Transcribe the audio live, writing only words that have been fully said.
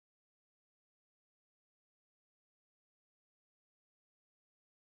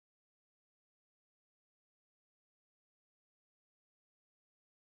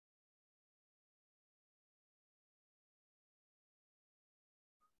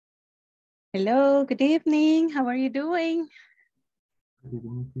Hello, good evening. How are you doing? Good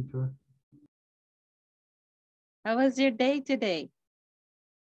evening, teacher. How was your day today?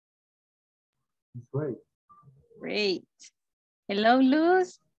 It's great. Great. Hello,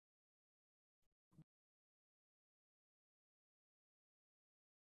 Luz.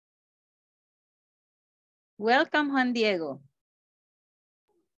 Welcome, Juan Diego.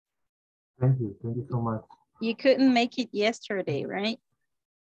 Thank you. Thank you so much. You couldn't make it yesterday, right?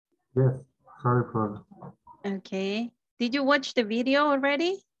 Yes, sorry for Okay. Did you watch the video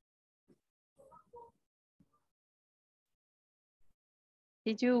already?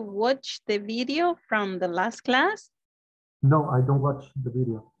 Did you watch the video from the last class? No, I don't watch the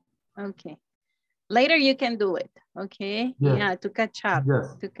video. Okay. Later you can do it. Okay. Yes. Yeah, to catch up.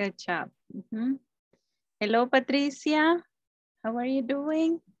 Yes. To catch up. Hello, Patricia. How are you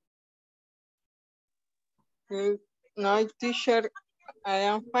doing? No, teacher,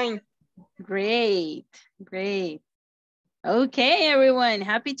 I am fine. Great, great. Okay, everyone,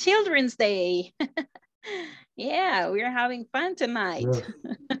 happy Children's Day. Yeah, we're having fun tonight.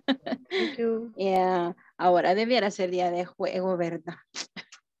 Yes. Thank you. Yeah, ahora debiera ser día de juego, ¿verdad?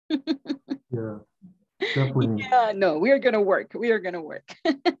 Yeah. Definitely. Yeah, no, we're gonna work. We are gonna work.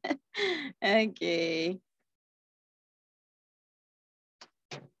 Okay.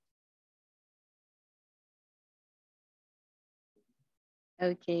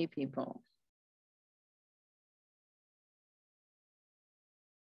 Okay, people.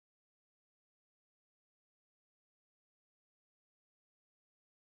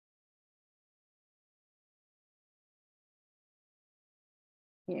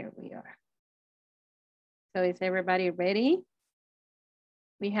 Here we are. So is everybody ready?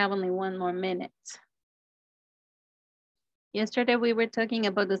 We have only 1 more minute. Yesterday we were talking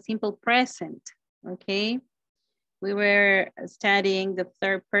about the simple present, okay? We were studying the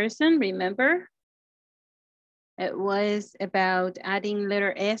third person, remember? It was about adding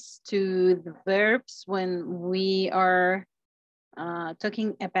letter S to the verbs when we are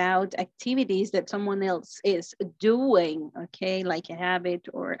talking about activities that someone else is doing, okay? Like a habit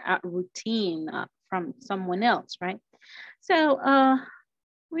or a routine from someone else, right? So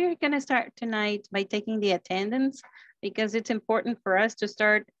we're gonna start tonight by taking the attendance because it's important for us to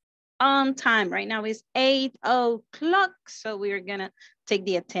start on time. Right now it's 8 o'clock, so we're gonna take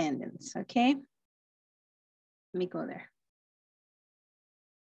the attendance, okay? Let me go there.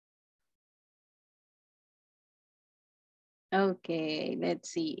 Okay,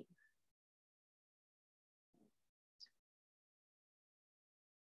 let's see.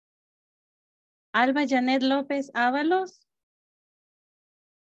 Alba Janet López Ábalos.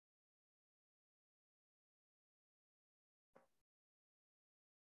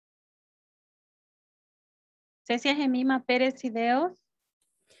 Cecia Gemima Pérez Ideos.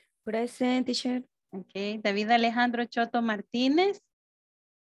 Present, teacher. Okay, David Alejandro Choto Martínez.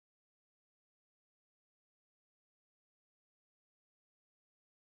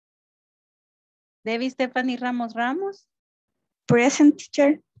 Debbie Stephanie Ramos Ramos. Present,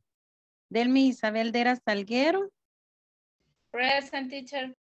 teacher. Delmi Isabel Dera Salguero. Present,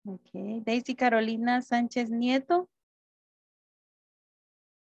 teacher. Okay, Daisy Carolina Sánchez Nieto.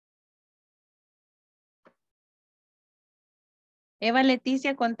 Eva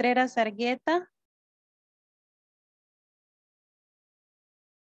Leticia Contreras Argueta.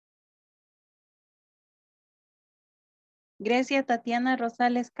 Grecia Tatiana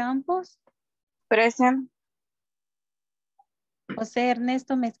Rosales Campos. Present. José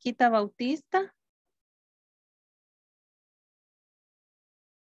Ernesto Mezquita Bautista.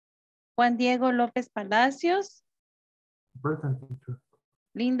 Juan Diego López Palacios. Present, teacher.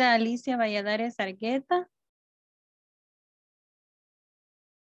 Linda Alicia Valladares Argueta.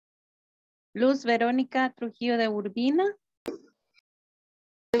 Luz Verónica Trujillo de Urbina.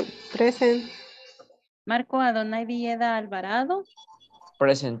 Present. Marco Adonai Villeda Alvarado.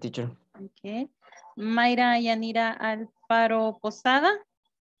 Present, teacher. Okay. Mayra Yanira Alfaro Posada.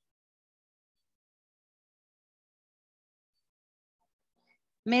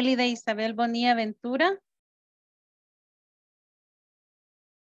 Mélida Isabel Bonilla Ventura.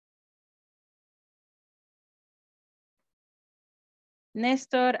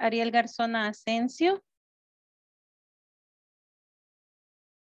 Néstor Ariel Garzona Asensio.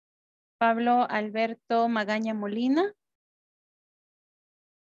 Pablo Alberto Magaña Molina.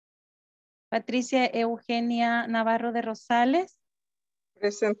 Patricia Eugenia Navarro de Rosales.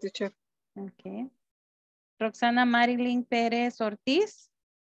 Present, teacher. Okay. Roxana Marilyn Pérez Ortiz.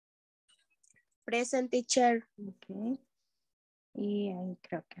 Present, teacher. Okay. Y ahí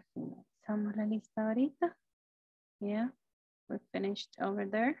creo que finalizamos la lista ahorita. Yeah, we're finished over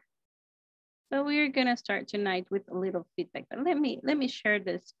there. So we're gonna start tonight with a little feedback. But let me share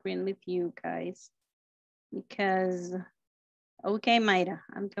the screen with you guys because, okay, Mayra,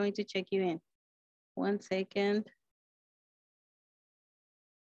 I'm going to check you in. 1 second.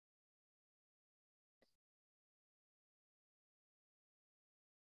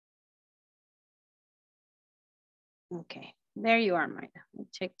 Okay, there you are, Mayra. I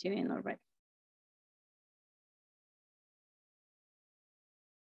checked you in already.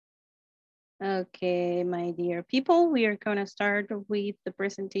 Okay, my dear people, we are gonna start with the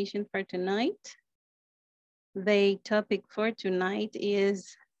presentation for tonight. The topic for tonight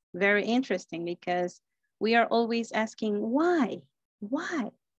is very interesting because we are always asking why?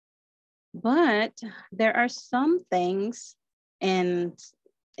 But there are some things in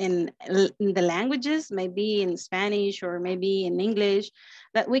the languages, maybe in Spanish or maybe in English,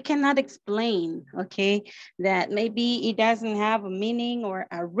 that we cannot explain, okay? That maybe it doesn't have a meaning or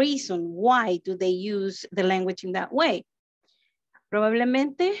a reason why do they use the language in that way.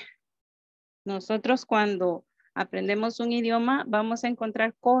 Probablemente nosotros cuando aprendemos un idioma vamos a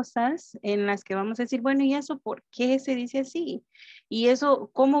encontrar cosas en las que vamos a decir, bueno, ¿y eso por qué se dice así? Y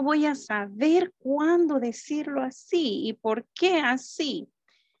eso, ¿cómo voy a saber cuándo decirlo así? ¿Y por qué así?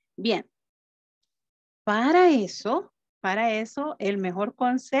 Bien, para eso, el mejor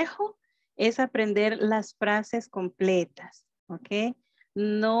consejo es aprender las frases completas, ¿ok?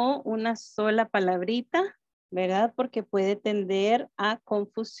 No una sola palabrita, ¿verdad? Porque puede tender a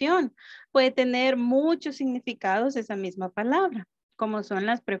confusión. Puede tener muchos significados esa misma palabra, como son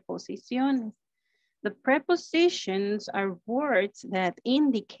las preposiciones. The prepositions are words that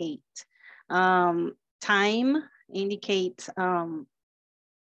indicate time, indicate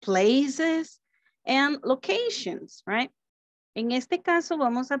places and locations, right? En este caso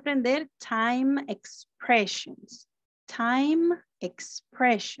vamos a aprender time expressions. Time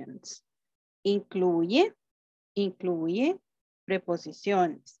expressions. Incluye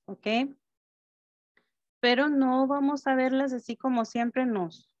preposiciones, ¿ok? Pero no vamos a verlas así como siempre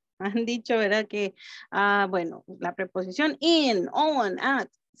nos han dicho, ¿verdad? Que, bueno, la preposición in, on, at,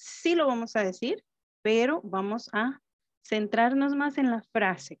 sí lo vamos a decir, pero vamos a centrarnos más en la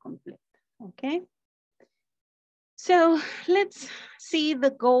frase completa, ¿ok? So let's see the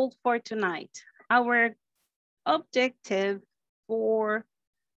goal for tonight. Our objective for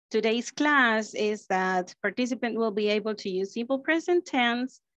today's class is that participant will be able to use simple present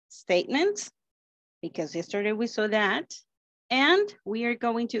tense statements, because yesterday we saw that, and we are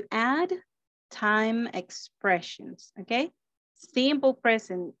going to add time expressions, okay? Simple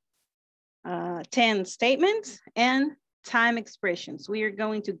present tense statements and time expressions. We are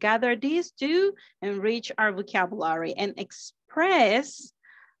going to gather these two, enrich our vocabulary, and express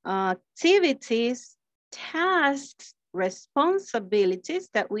activities, tasks, responsibilities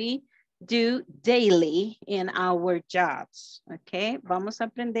that we do daily in our jobs, okay? Vamos a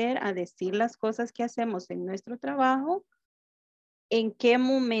aprender a decir las cosas que hacemos en nuestro trabajo, en qué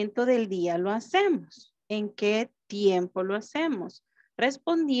momento del día lo hacemos, en qué tiempo lo hacemos,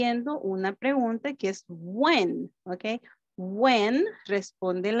 respondiendo una pregunta que es when, okay? When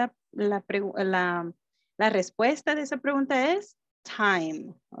responde la respuesta de esa pregunta es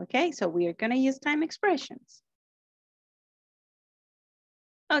time, okay? So we are going to use time expressions.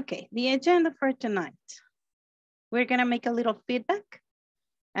 Okay, the agenda for tonight. We're gonna make a little feedback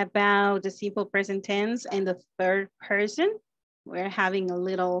about the simple present tense and the third person. We're having a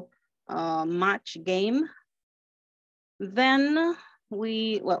little match game. Then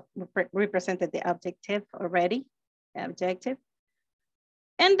we presented the objective already, objective.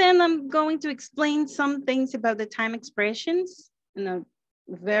 And then I'm going to explain some things about the time expressions in a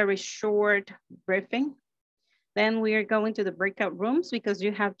very short briefing. Then we are going to the breakout rooms because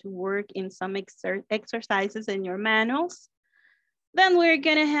you have to work in some exercises in your manuals. Then we're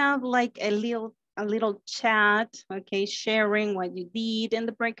gonna have like a little chat, okay, sharing what you did in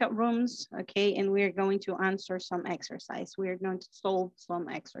the breakout rooms, okay, and we're going to answer some exercise. We're going to solve some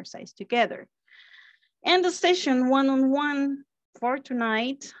exercise together. And the session one-on-one for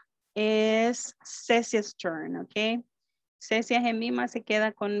tonight is Cecia's turn, okay? Cecia Gemima se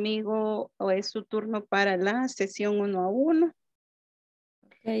queda conmigo o es su turno para la sesión 1-a-1.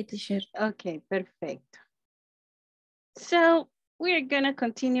 Okay, teacher. Okay, perfecto. So we're gonna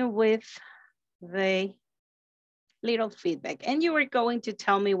continue with the little feedback and you are going to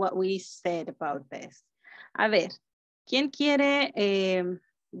tell me what we said about this. A ver, ¿quién quiere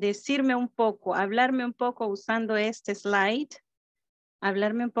decirme un poco, hablarme un poco usando este slide?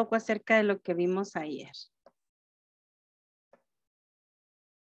 Hablarme un poco acerca de lo que vimos ayer.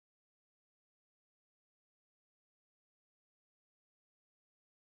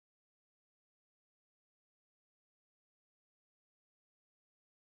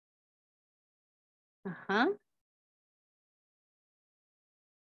 Ajá.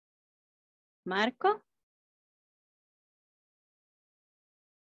 Marco.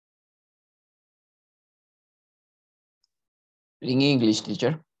 In English,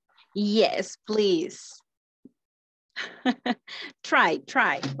 teacher. Yes, please. try,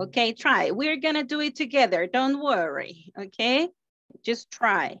 okay, try. We're gonna do it together, don't worry, okay? Just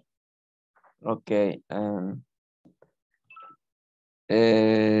try. Okay.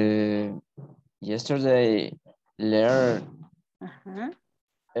 Yesterday, learn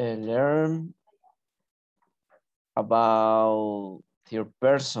about third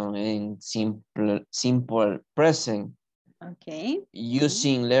person in simple present. Okay.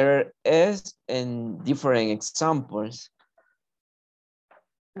 Using letter S and different examples.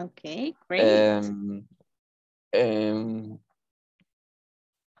 Okay, great.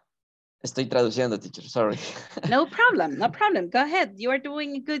 Estoy traduciendo, teacher, sorry. No problem, no problem. Go ahead. You are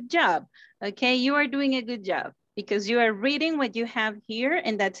doing a good job. Okay, you are doing a good job because you are reading what you have here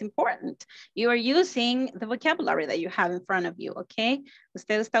and that's important. You are using the vocabulary that you have in front of you, okay?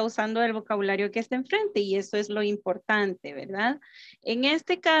 Usted está usando el vocabulario que está enfrente y eso es lo importante, ¿verdad? En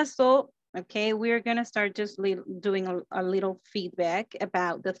este caso, okay, we're going to start just doing a little feedback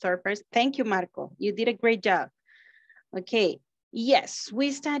about the third person. Thank you, Marco. You did a great job. Okay, yes,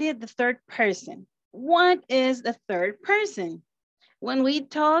 we studied the third person. What is the third person? When we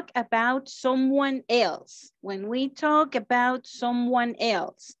talk about someone else,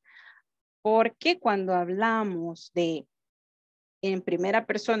 porque cuando hablamos de en primera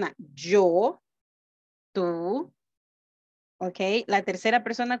persona, yo, tú, ok, la tercera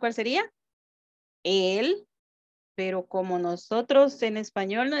persona, ¿cuál sería? Él, pero como nosotros en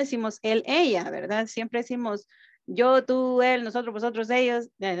español no decimos él, ella, ¿verdad? Siempre decimos yo, tú, él, nosotros, vosotros,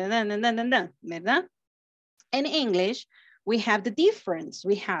 ellos, ¿verdad? In English, we have the difference.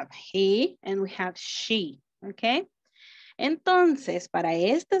 We have he and we have she, okay? Entonces, para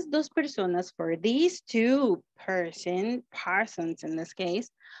estas dos personas, for these two persons in this case,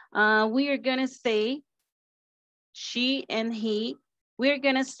 we are going to say she and he. We're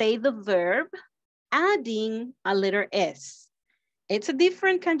going to say the verb adding a letter S. It's a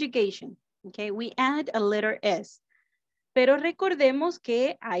different conjugation, okay? We add a letter S. Pero recordemos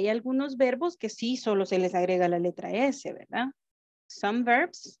que hay algunos verbos que sí solo se les agrega la letra S, ¿verdad? Some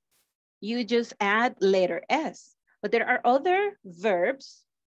verbs, you just add letter S. But there are other verbs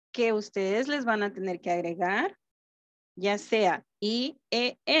que ustedes les van a tener que agregar, ya sea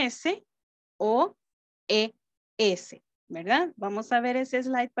IES o ES, ¿verdad? Vamos a ver ese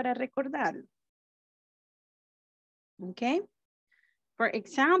slide para recordarlo. Okay? For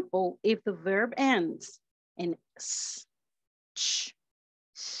example, if the verb ends in S, ch,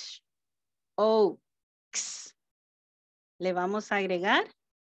 o, x, le vamos a agregar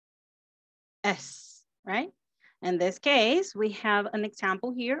S, right? In this case, we have an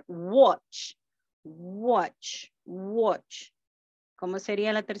example here, watch, watch, watch. ¿Cómo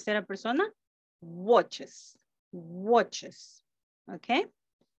sería la tercera persona? Watches, watches, ¿ok?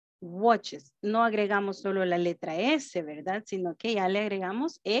 Watches. No agregamos solo la letra S, ¿verdad? Sino que ya le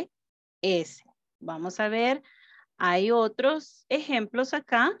agregamos ES. Vamos a ver, hay otros ejemplos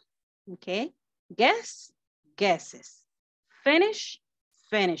acá, ¿ok? Guess, guesses. Finish,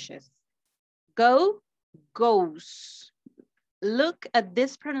 finishes. Go, goes. Look at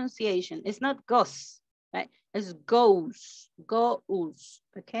this pronunciation. It's not goes, right? It's goes, goes,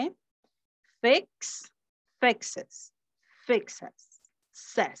 okay? Fix, fixes, fixes,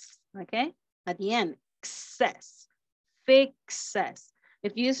 says, okay? At the end, says, fixes.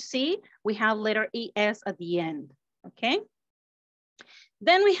 If you see, we have letter ES at the end, okay?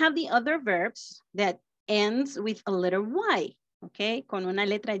 Then we have the other verbs that ends with a letter Y, okay? Con una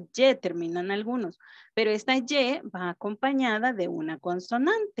letra Y terminan algunos, pero esta Y va acompañada de una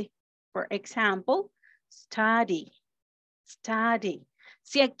consonante. For example, study, study.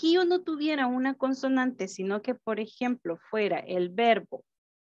 Si aquí yo no tuviera una consonante, sino que, por ejemplo, fuera el verbo,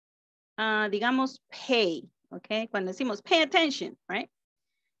 digamos, pay, okay? Cuando decimos pay attention, right?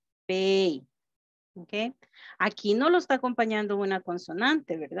 Pay, okay? Aquí no lo está acompañando una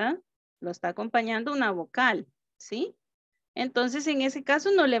consonante, ¿verdad? Lo está acompañando una vocal, ¿sí? Entonces, en ese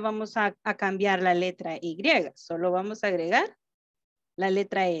caso no le vamos a cambiar la letra Y, solo vamos a agregar la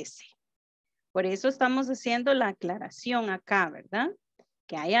letra S. Por eso estamos haciendo la aclaración acá, ¿verdad?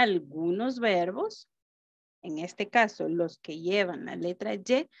 Que hay algunos verbos, en este caso los que llevan la letra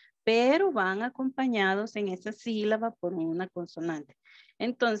Y, pero van acompañados en esa sílaba por una consonante.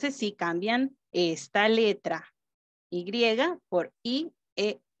 Entonces, si cambian esta letra Y por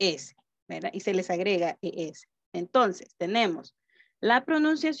IES, ¿verdad? Y se les agrega ES. Entonces, tenemos, la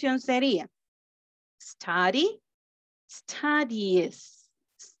pronunciación sería Study, studies,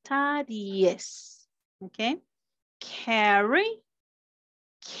 studies. Okay. Carry,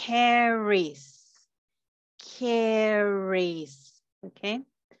 carries, carries. Okay.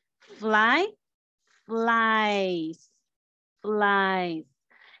 Fly, flies, flies.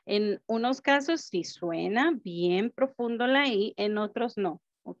 En unos casos sí suena bien profundo la I, en otros no,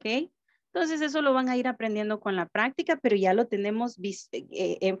 ¿ok? Entonces eso lo van a ir aprendiendo con la práctica, pero ya lo tenemos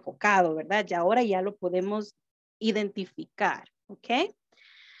enfocado, ¿verdad? Ya ahora ya lo podemos identificar, ¿ok?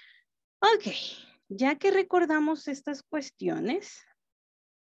 Ok, ya que recordamos estas cuestiones,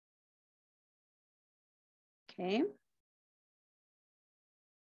 ok,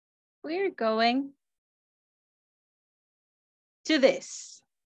 we're going to this.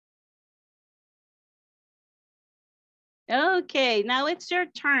 Okay, now it's your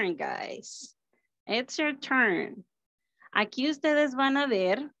turn, guys. It's your turn. Aquí ustedes van a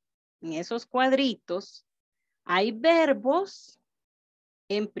ver, en esos cuadritos, hay verbos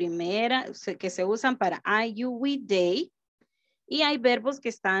en primera, que se usan para I, you, we, they, y hay verbos que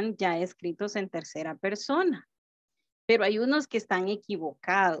están ya escritos en tercera persona. Pero hay unos que están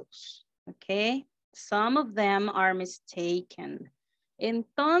equivocados, ¿ok? Some of them are mistaken.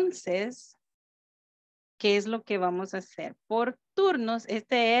 Entonces, ¿qué es lo que vamos a hacer? Por turnos,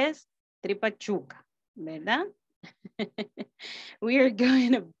 este es tripachuca, ¿verdad? We are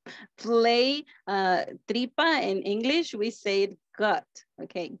going to play tripa in English. We say gut,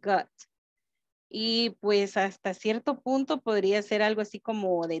 okay, gut. Y pues hasta cierto punto podría ser algo así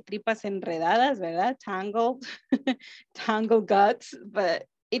como de tripas enredadas, ¿verdad? Tangled, tangled guts, but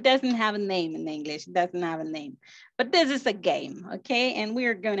it doesn't have a name in English. It doesn't have a name. But this is a game, okay? And we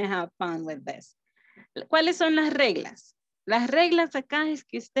are going to have fun with this. ¿Cuáles son las reglas? Las reglas acá es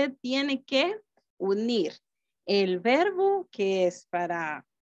que usted tiene que unir el verbo que es para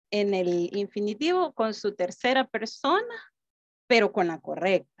en el infinitivo con su tercera persona, pero con la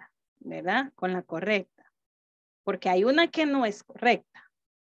correcta, ¿verdad? Con la correcta. Porque hay una que no es correcta.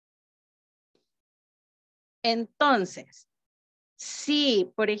 Entonces,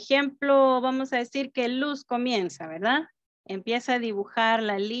 si, por ejemplo, vamos a decir que Luz comienza, ¿verdad? Empieza a dibujar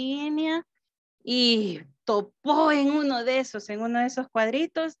la línea y topó en uno de esos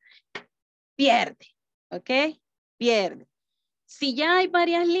cuadritos, pierde, ¿ok? Pierde. Si ya hay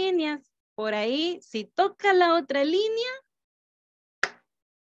varias líneas por ahí, si toca la otra línea,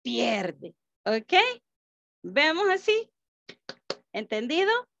 pierde, ¿ok? ¿Vemos así?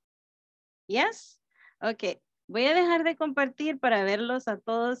 ¿Entendido? Yes? Ok. Voy a dejar de compartir para verlos a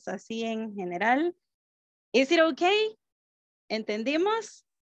todos así en general. ¿Is it okay? ¿Entendimos?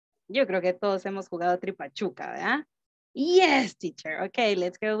 Yo creo que todos hemos jugado tripachuca, ¿verdad? Yes, teacher. Okay,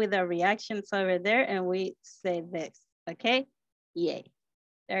 let's go with the reactions over there and we say this, okay? Yay.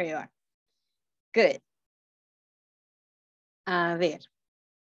 There you are. Good. A ver.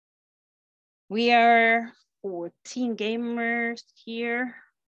 We are 14 gamers here.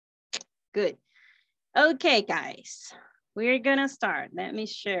 Good. Okay, guys. We're gonna start. Let me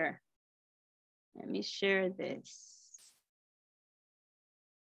share this.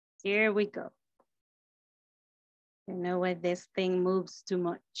 Here we go. You know what, this thing moves too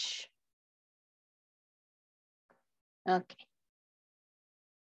much. Okay.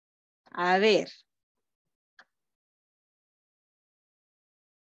 A ver.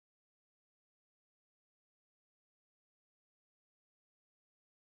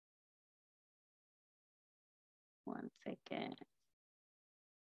 One second.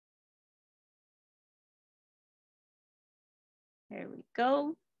 Here we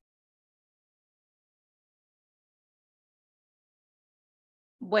go.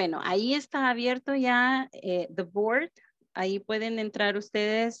 Bueno, ahí está abierto ya the board. Ahí pueden entrar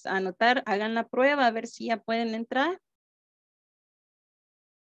ustedes a anotar, hagan la prueba a ver si ya pueden entrar.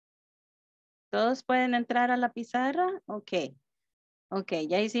 ¿Todos pueden entrar a la pizarra? Ok. Ok,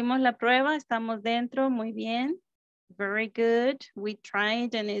 ya hicimos la prueba, estamos dentro, muy bien. Very good. We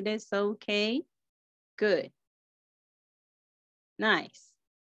tried and it is okay. Good. Nice.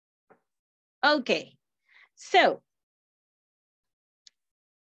 Okay. So,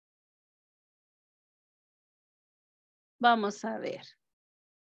 vamos a ver.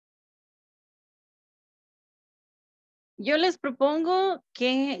 Yo les propongo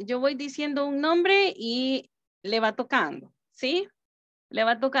que yo voy diciendo un nombre y le va tocando, ¿sí? Le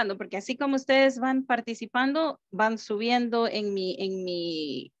va tocando, porque así como ustedes van participando, van subiendo en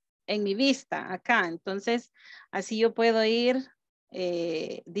mi vista acá. Entonces, así yo puedo ir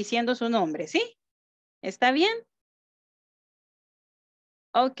diciendo su nombre, ¿sí? ¿Está bien?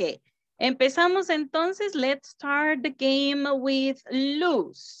 Ok. Empezamos entonces. Let's start the game with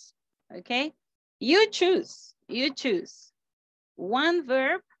Luz. Ok. You choose one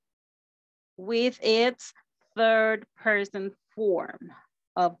verb with its third person form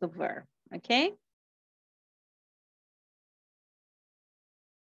of the verb, okay?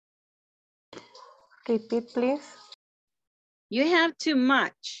 Repeat, please. You have to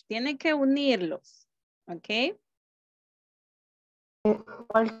match, tiene que unirlos, okay?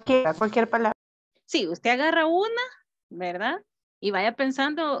 Cualquier palabra. Sí, usted agarra una, ¿verdad? Y vaya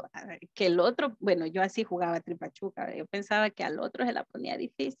pensando que el otro, bueno, yo así jugaba tripachuca, yo pensaba que al otro se la ponía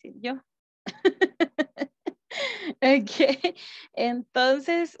difícil, yo. Ok,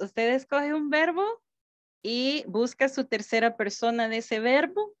 entonces usted escoge un verbo y busca su tercera persona de ese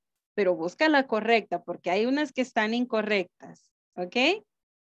verbo, pero busca la correcta porque hay unas que están incorrectas, ¿ok?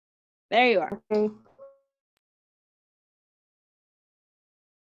 There you are. Okay.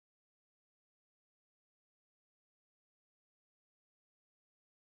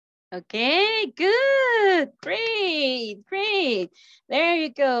 Okay, good, great, great. There you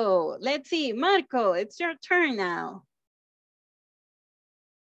go. Let's see, Marco, it's your turn now.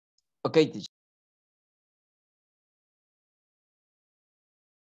 Okay, teacher.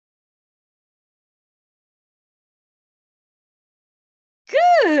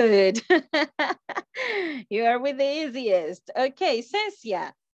 Good. You are with the easiest. Okay,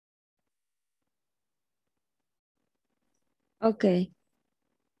 Cecia. Okay.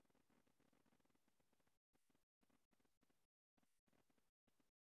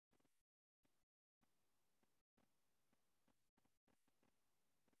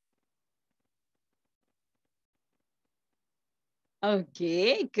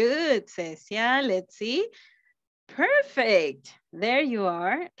 Okay, good, Cecia. Let's see. Perfect. There you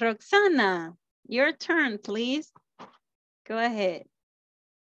are. Roxana, your turn, please. Go ahead.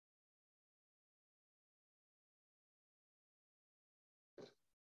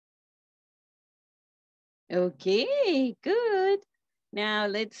 Okay, good. Now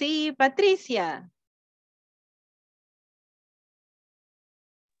let's see, Patricia.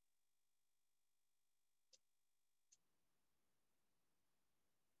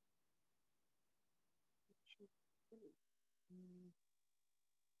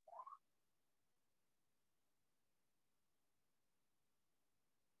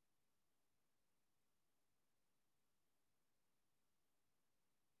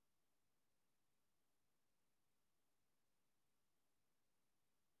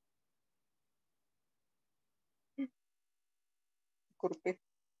 Disculpe.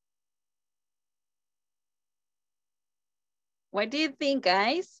 What do you think,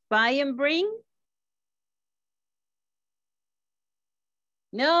 guys? Buy and bring?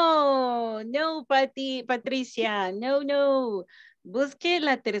 No, no, Patricia, no, no. Busque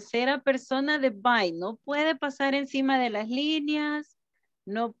la tercera persona de buy. No puede pasar encima de las líneas.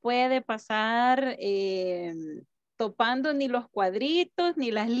 No puede pasar topando ni los cuadritos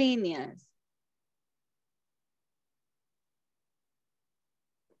ni las líneas.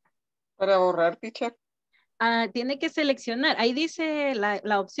 Para borrar, teacher. Tiene que seleccionar. Ahí dice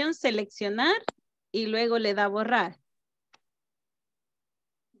la opción seleccionar y luego le da borrar.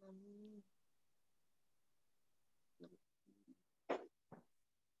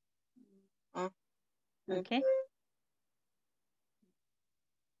 Ah, Ok.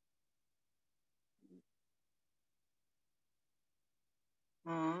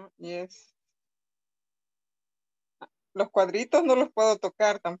 yes. Los cuadritos no los puedo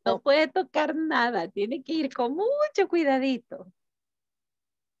tocar No tampoco. puede tocar nada. Tiene que ir con mucho cuidadito.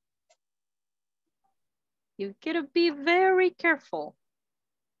 You gotta be very careful.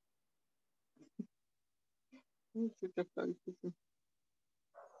 Sí que está difícil.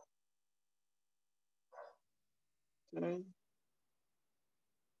 Okay.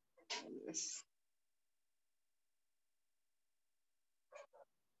 Yes.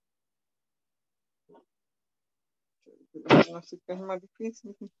 La música es más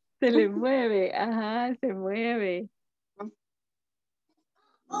difícil. Se le mueve. Ajá, se mueve.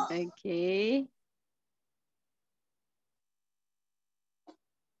 Ok.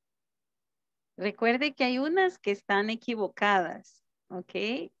 Recuerde que hay unas que están equivocadas.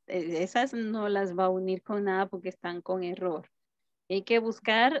 Ok. Esas no las va a unir con nada porque están con error. Hay que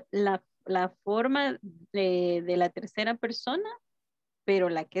buscar la forma de la tercera persona, pero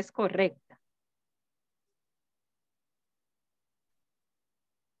la que es correcta.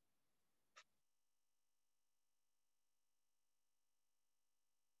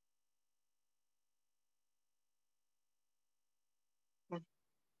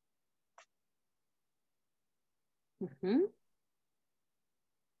 Ujú.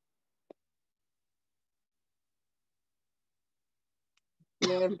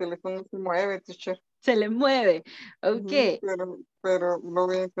 también el teléfono se mueve, teacher. Se le mueve. Ok, Ujú, pero lo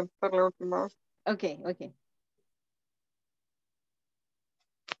voy a intentar la última vez. ok, ok.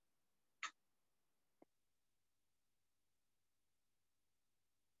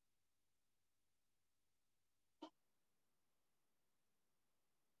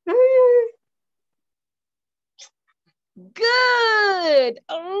 Good.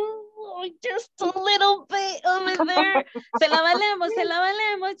 Oh, just a little bit over there. Se la valemos,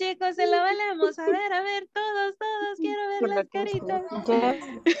 chicos, se la valemos. A ver, todos, quiero ver las caritas.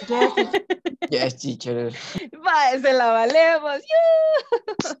 Yes, teacher. Va, se la valemos.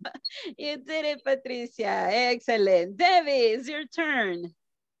 You. You did it, Patricia. Excellent. Debbie, it's your turn.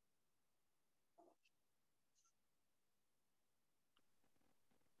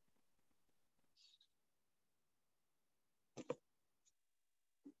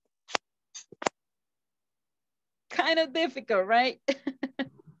 Kind of difficult, right?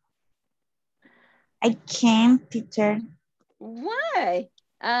 I can't, teacher. Why?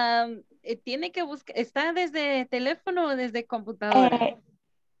 Tiene que buscar, ¿está desde teléfono o desde computadora?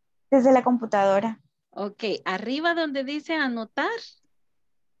 Desde la computadora. Ok, arriba donde dice anotar.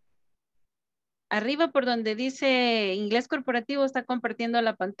 Arriba por donde dice inglés corporativo está compartiendo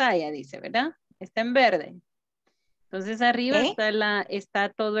la pantalla, dice, ¿verdad? Está en verde. Entonces arriba está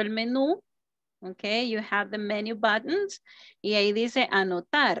todo el menú. Ok, you have the menu buttons. Y ahí dice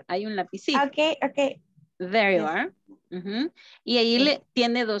anotar. Hay un lapicito. Ok. There you Yes. are. Ujú. Y ahí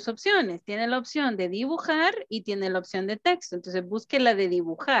tiene dos opciones. Tiene la opción de dibujar y tiene la opción de texto. Entonces busque la de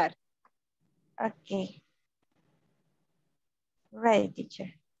dibujar. Ok. Ready,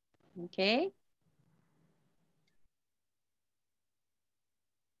 teacher. Ok.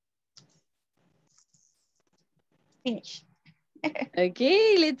 Finish. Ok,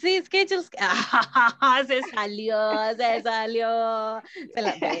 let's see schedules. Ah, se salió. Se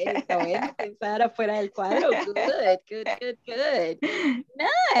la ve, está bueno pensar afuera del cuadro. Good.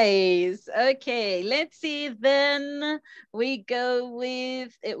 Nice. Okay, let's see. Then we go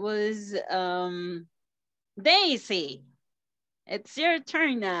with, it was Daisy. It's your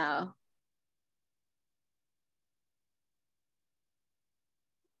turn now.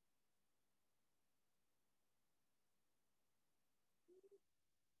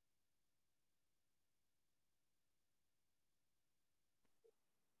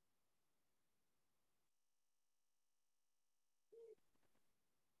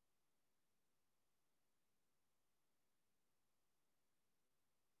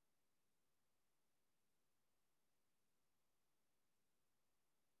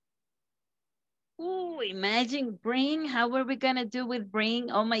 Ooh, imagine bring. How are we gonna do with bring?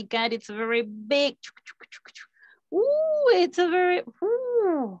 Oh my God, it's very big. Ooh, it's a very,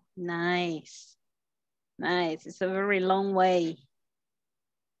 ooh, nice. Nice, it's a very long way.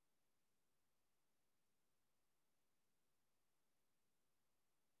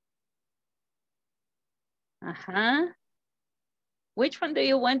 Uh-huh. Which one do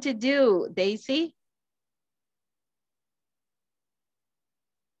you want to do, Daisy?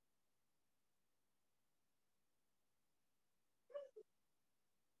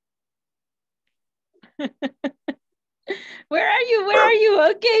 Where are you?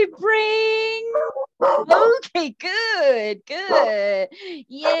 Okay, bring. Okay, good.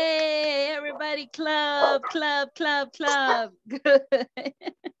 Yay, everybody clap. Good.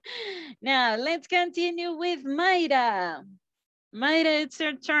 Now, let's continue with Mayra. Mayra, it's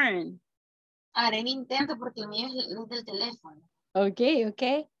your turn. Haré el intento porque el mío es del teléfono.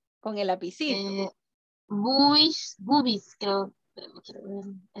 Ok. Con el lapicito. Boobies, creo. Pero quiero ver.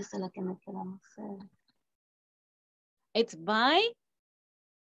 Esa es la que me queda más cerca. It's by.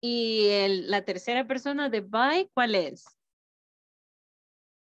 Y la tercera persona de by, ¿cuál es?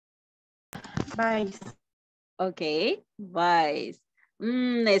 Bye. Ok, by.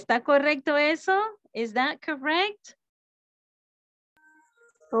 ¿Está correcto eso? Is that correct?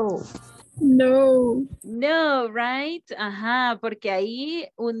 Oh. No. No, right? Ajá, porque ahí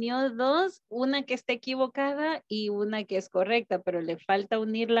unió dos, una que está equivocada y una que es correcta, pero le falta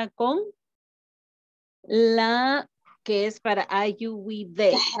unirla con la que es para IUVD.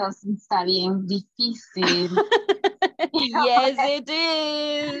 Pero sí está bien difícil. Yes, it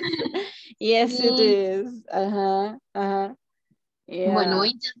is. Yes, it is. Ajá. Yeah. Bueno, voy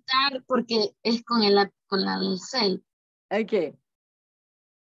a intentar porque es con el cel. Okay.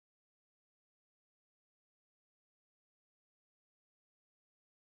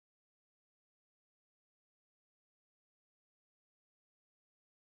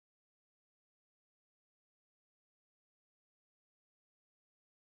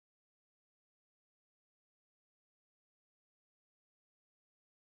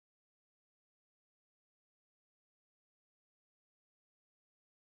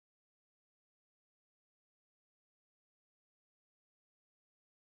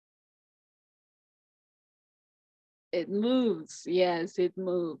 It moves. Yes, it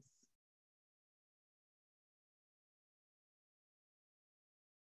moves.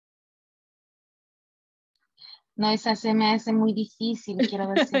 No, esa se me hace muy difícil, quiero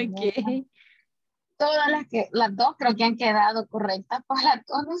decir. Okay. Todas las dos creo que han quedado correctas, pues las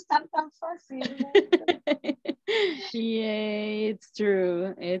dos no están tan fáciles. Yeah, it's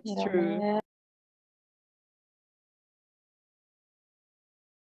true. It's Quiero true. ver.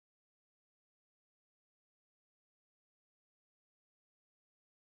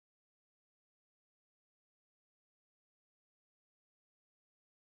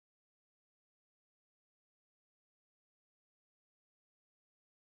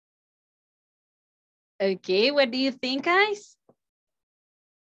 Okay, what do you think, guys?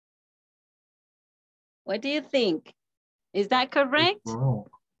 What do you think? Is that correct? It's wrong.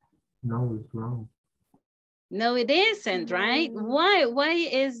 No, it's wrong. No, it isn't, right? No. Why? Why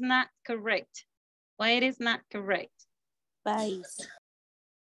is not correct? Why it is not correct? Vice.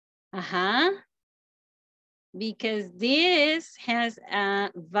 Uh-huh. Because this has a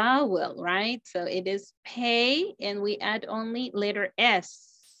vowel, right? So it is pay, and we add only letter S,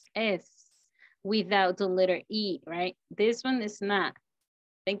 without the letter E, right? This one is not.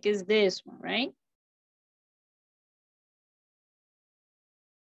 I think it's this one, right?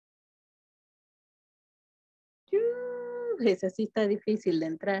 Esa sí está difícil de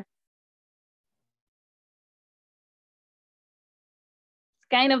entrar. It's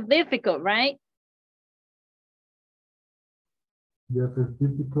kind of difficult, right? Yes, it's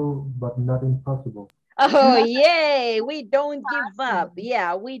difficult, but not impossible. Oh, yay, we don't give up.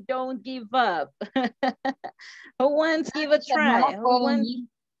 Yeah, we don't give up. Who wants to give a try?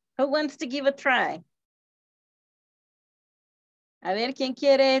 Who wants to give a try? A ver, ¿quién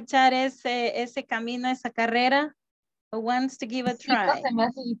quiere echar ese camino, esa carrera? Who wants to give a try? Se me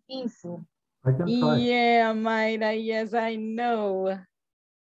hace difícil. I can try. Yeah, Mayra, yes, I know.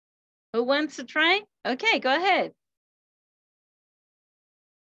 Who wants to try? Okay, go ahead.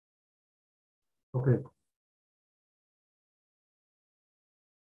 Okay.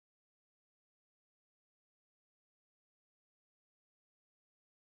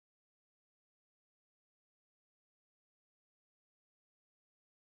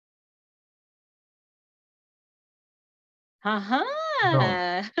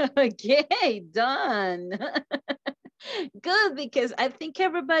 Uh-huh. Okay, done. Good, because I think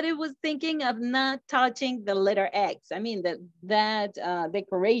everybody was thinking of not touching the letter X. I mean, that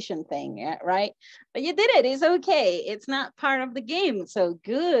decoration thing, right? But you did it. It's okay. It's not part of the game. So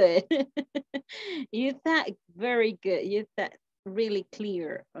good. You thought very good. You thought really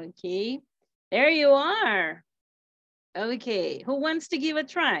clear. Okay. There you are. Okay. Who wants to give a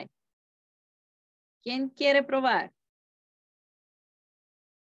try? ¿Quién quiere probar?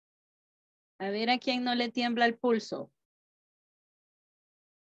 A ver a quién no le tiembla el pulso.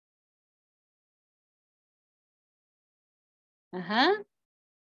 Ajá.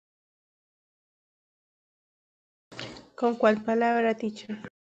 ¿Con cuál palabra, teacher?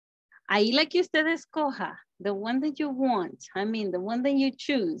 Ahí la que usted escoja. The one that you want. I mean, the one that you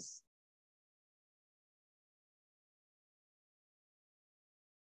choose.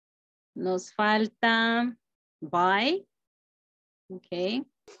 Nos falta buy. Okay.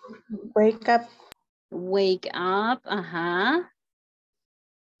 Wake up. Wake up. Uh-huh.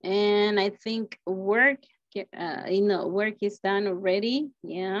 And I think work. Work is done already.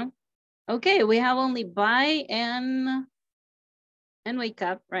 Yeah. Okay, we have only buy and wake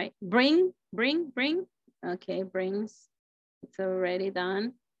up, right? Bring. Okay, brings. It's already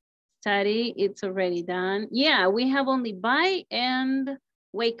done. Study, it's already done. Yeah, we have only buy and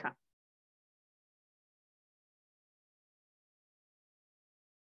wake up.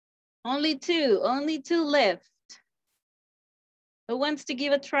 Only two left. Who wants to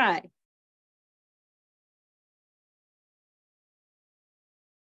give a try?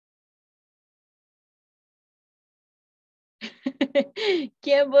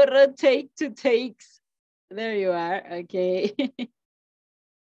 ¿Quién borró take to takes? There you are, okay.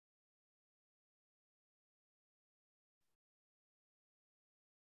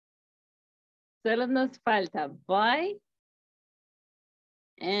 Solo nos falta buy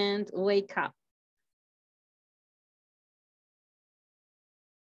and wake up.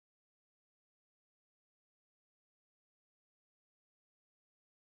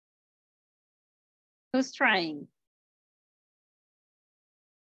 Who's trying?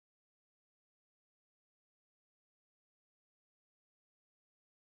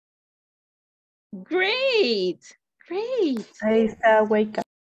 Great. Ahí está, wake up.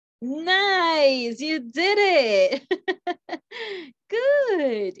 Nice, you did it.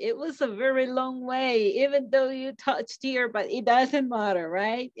 good. It was a very long way, even though you touched here, but it doesn't matter,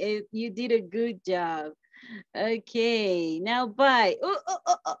 right? You did a good job. Okay, now bye.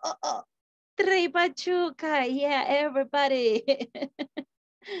 Oh. Three Pachuca. Yeah, everybody.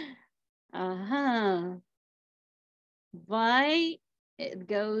 Bye. It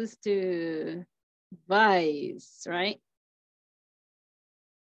goes to vice, right?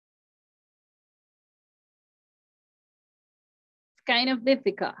 It's kind of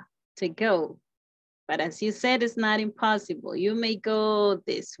difficult to go, but as you said, it's not impossible. You may go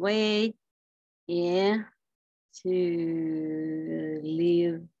this way, yeah, to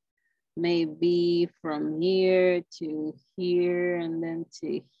leave maybe from here to here and then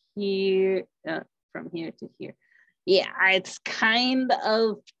to here, from here to here. Yeah, it's kind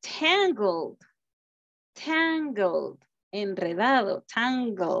of tangled, enredado,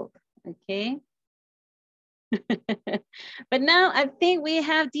 tangled, okay? But now I think we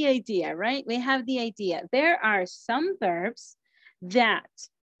have the idea, right? We have the idea. There are some verbs that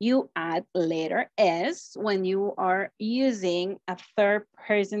you add letter S when you are using a third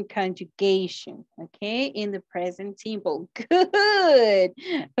person conjugation, okay? In the present simple. Good.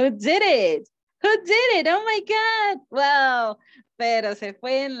 Who did it? Who did it? Oh my God. Wow. Pero se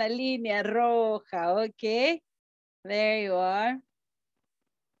fue en la línea roja, okay? There you are.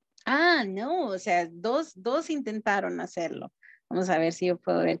 Ah, no, o sea, dos intentaron hacerlo. Vamos a ver si yo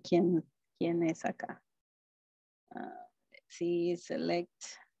puedo ver quién es acá. Let's see,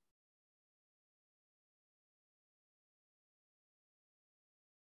 select.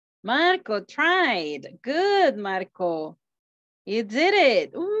 Marco tried. Good, Marco. You did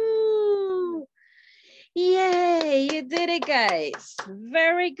it. Ooh. Yay, you did it, guys.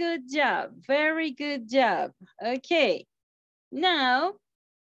 Very good job. Very good job. Okay. Now,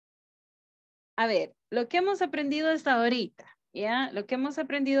 a ver, lo que hemos aprendido hasta ahorita, ¿ya? Lo que hemos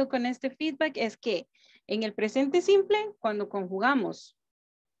aprendido con este feedback es que en el presente simple, cuando conjugamos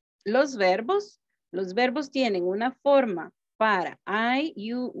los verbos tienen una forma para I,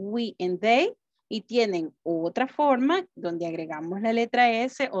 you, we, and they, y tienen otra forma donde agregamos la letra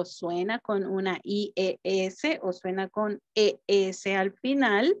S o suena con una IES o suena con ES al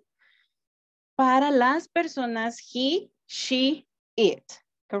final para las personas he, she, it.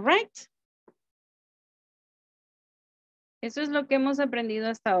 Correct? Eso es lo que hemos aprendido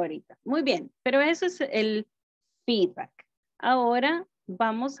hasta ahorita. Muy bien, pero eso es el feedback. Ahora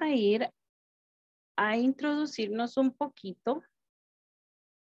vamos a ir a introducirnos un poquito.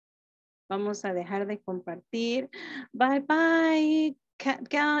 Vamos a dejar de compartir. Bye, bye,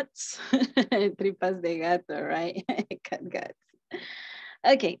 guts. Tripas de gato, right? Cat guts.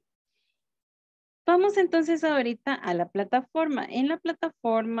 Ok. Vamos entonces ahorita a la plataforma. En la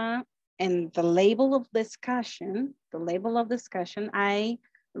plataforma, en the label of discussion, I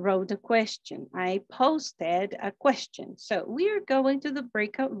wrote a question. I posted a question. So we are going to the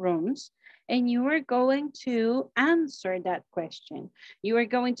breakout rooms and you are going to answer that question. You are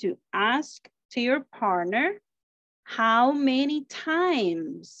going to ask to your partner, how many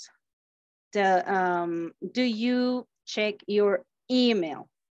times do you check your email?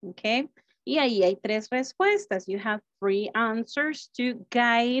 Okay. Y ahí hay 3 respuestas. You have 3 answers to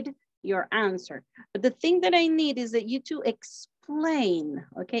guide your answer. But the thing that I need is that you to explain,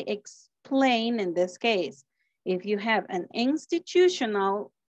 okay? Explain in this case. If you have an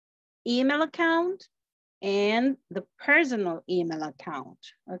institutional email account and the personal email account,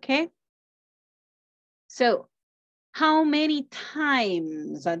 okay? So how many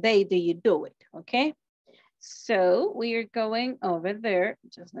times a day do you do it, okay? So we are going over there.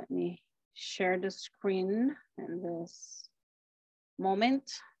 Just let me share the screen in this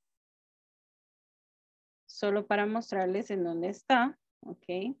moment. Solo para mostrarles en dónde está,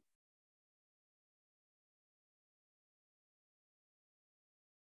 ok.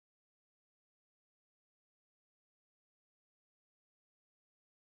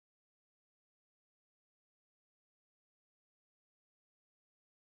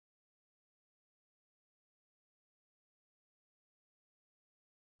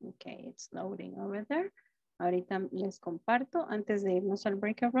 Okay, it's loading over there. Ahorita les comparto antes de irnos al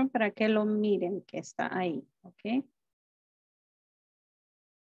breakout room para que lo miren que está ahí, ok.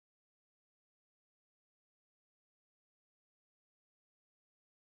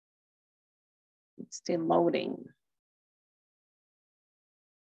 It's still loading.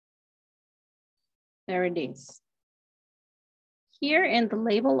 There it is. Here in the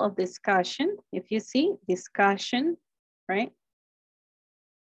label of discussion, if you see discussion, right?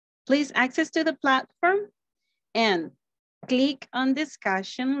 Please access to the platform and click on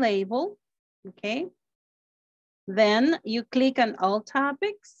discussion label, okay? Then you click on all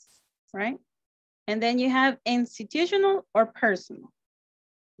topics, right? And then you have institutional or personal,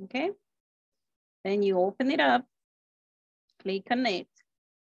 okay? Then you open it up, click on it,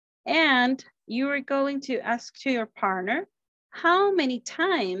 and you are going to ask to your partner, how many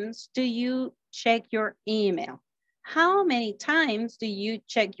times do you check your email? How many times do you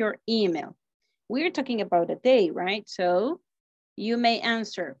check your email? We're talking about a day, right? So you may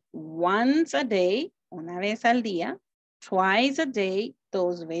answer once a day, una vez al día, twice a day,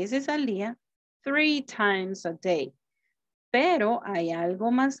 dos veces al día, 3 times a day. Pero hay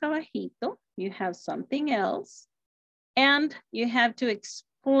algo más abajito. You have something else. And you have to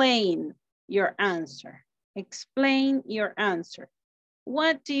explain your answer. Explain your answer.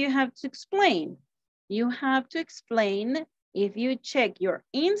 What do you have to explain? You have to explain if you check your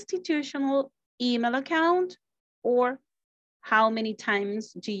institutional email account or how many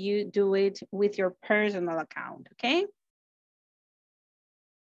times do you do it with your personal account, okay?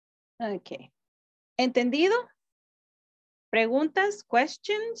 Okay. ¿Entendido? ¿Preguntas?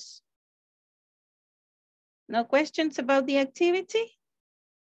 ¿Questions? No questions about the activity?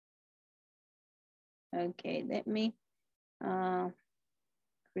 Okay, let me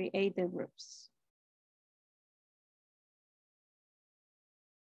create the groups.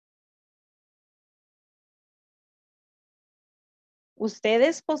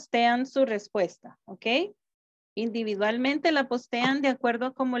 Ustedes postean su respuesta, ¿ok? Individualmente la postean de acuerdo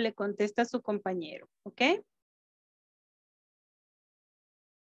a cómo le contesta su compañero, ¿ok?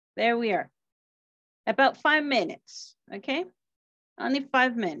 There we are. About 5 minutes, okay? Only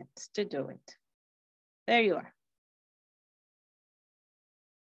 5 minutes to do it. There you are.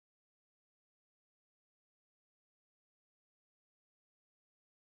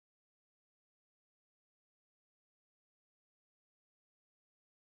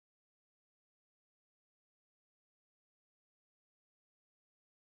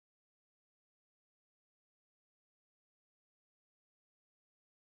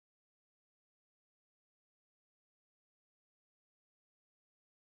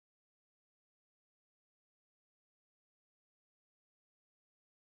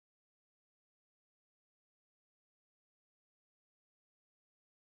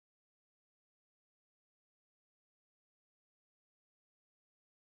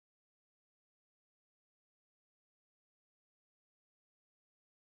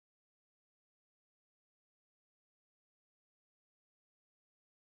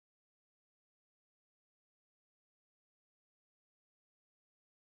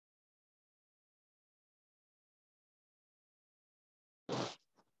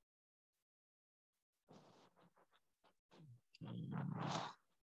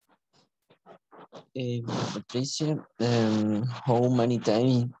 Patricia, how many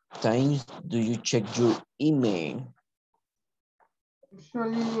times do you check your email?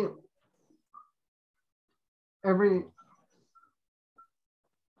 Usually every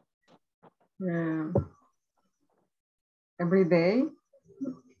day.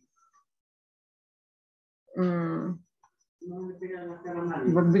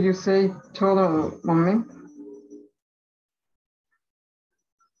 What do you say, todo momento?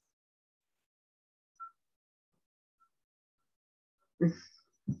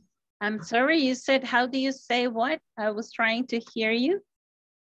 I'm sorry, you said, how do you say what? I was trying to hear you.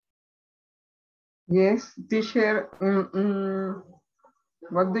 Yes, teacher.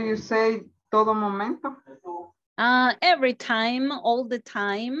 What do you say, todo momento? Every time, all the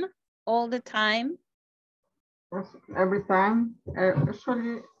time, all the time. Yes, every time.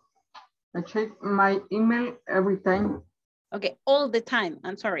 Actually, I check my email every time. Okay, all the time.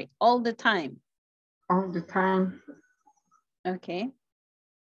 I'm sorry, all the time. All the time. Okay.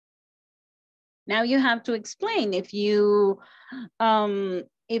 Now you have to explain if you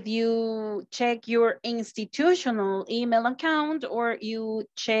check your institutional email account or you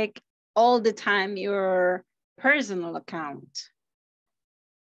check all the time your personal account.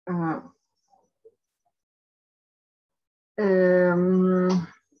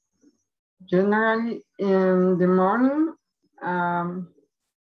 Generally in the morning,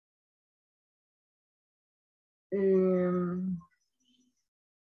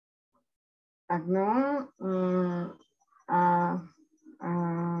 at noon,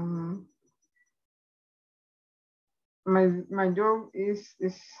 my job is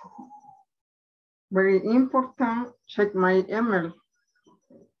very important. Check my email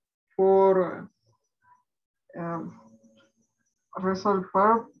for resolve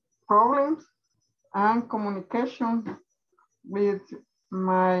problems and communication with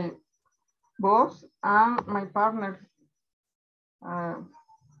my boss and my partner.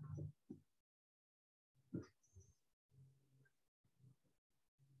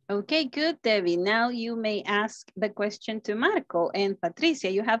 Okay, good, Debbie. Now you may ask the question to Marco and Patricia.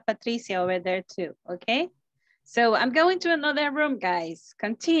 You have Patricia over there too, okay? So I'm going to another room, guys.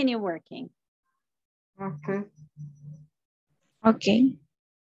 Continue working. Okay. Okay.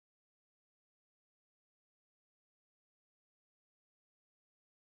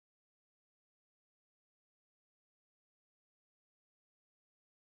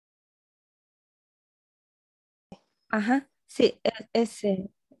 Ajá, sí,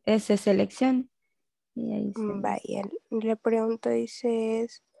 ese selección. Y ahí se... Vaya, la pregunta dice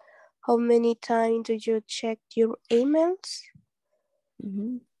es, how many times do you check your emails?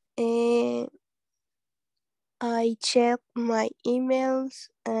 Ujú. I check my emails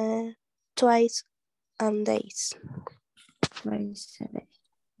twice a day. Twice a day.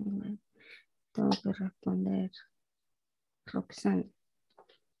 Bueno, tengo que responder Roxana.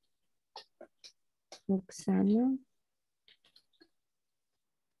 Roxana.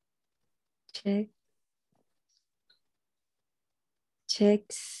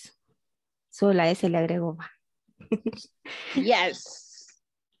 Checks. Solo la S le agrego. Yes.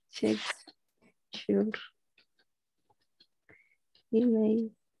 Checks. Sure.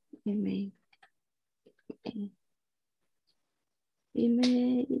 Email.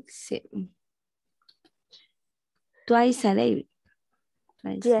 Sí. Twice a day.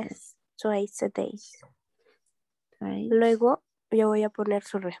 Yes, twice a day. Twice. Luego yo voy a poner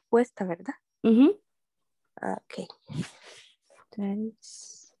su respuesta, ¿verdad? Ok.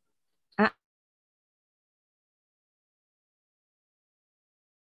 Twice.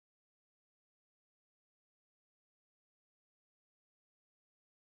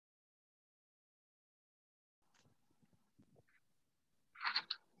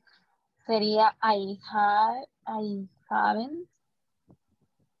 Sería I haven't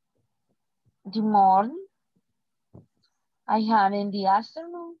the morning, I haven't the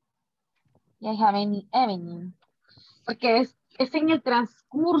afternoon, y I haven't the evening. Porque es en el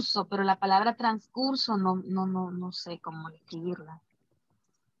transcurso, pero la palabra transcurso no sé cómo escribirla.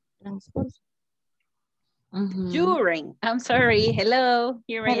 Transcurso. During. I'm sorry. Hello.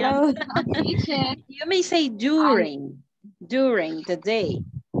 Here I am. Teacher. You may say during. During the day.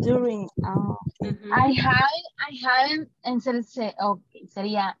 During. I haven't, okay,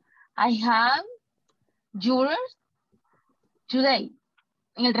 sería I have jurors today.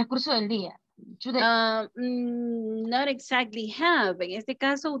 En el transcurso del día. Today. Not exactly have. En este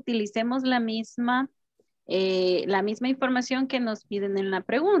caso utilicemos la misma información que nos piden en la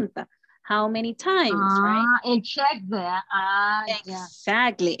pregunta. How many times, right? El check, ¿verdad?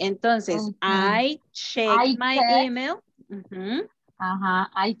 Exactly. Entonces, Okay. I check my email.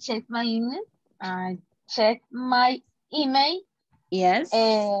 I check my email. I check my email. Yes.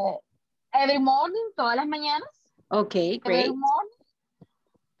 Every morning, todas las mañanas. Okay, great. Every morning.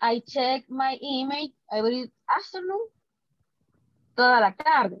 I check my email every afternoon. Toda la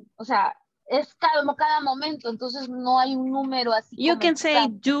tarde. O sea, es cada momento, entonces no hay un número así. You como can say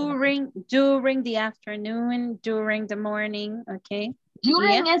exacto. during the afternoon, during the morning, okay?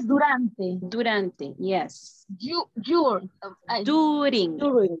 During es durante. Durante, yes. During. During.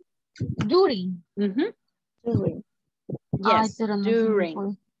 During. Yes,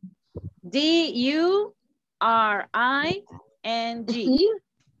 during. D-U-R-I-N-G.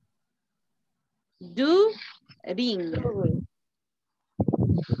 During.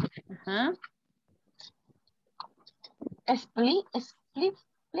 Split,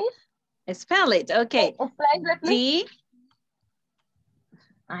 please. Spell it, okay. D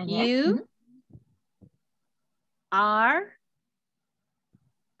U R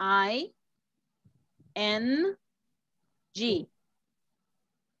I N G.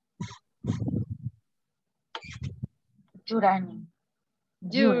 During.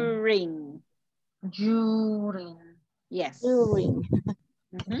 Yes. During.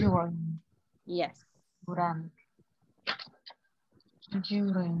 Yes. Durante.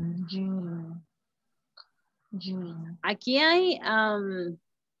 During. Aquí hay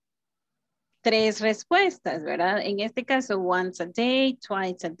 3 respuestas, ¿verdad? En este caso, once a day,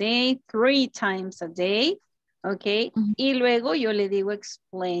 twice a day, 3 times a day, ¿ok? Y luego yo le digo,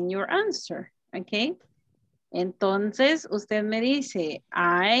 explain your answer, ¿ok? Entonces, usted me dice,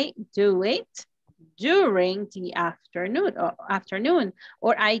 I do it during the afternoon,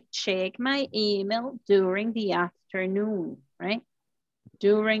 or I check my email during the afternoon, right?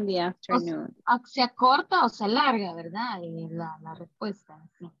 During the afternoon. ¿Se acorta o se alarga, verdad? La respuesta.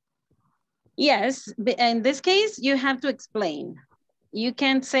 Sí. Yes, in this case, you have to explain. You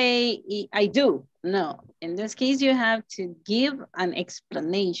can't say, I do. No, in this case, you have to give an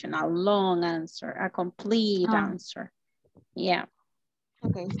explanation, a long answer, a complete answer. Yeah.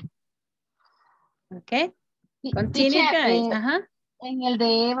 Okay. Okay. Continue, Teacher, guys. Ajá. en el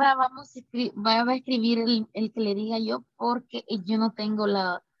de Eva va a escribir el que le diga yo porque yo no tengo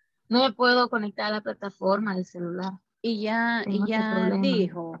no me puedo conectar a la plataforma del celular. Y ya Tengo ese problema.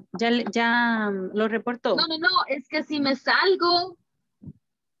 dijo, ya lo reportó. No, es que si me salgo,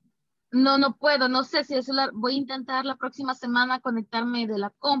 no puedo, no sé si el celular, voy a intentar la próxima semana conectarme de la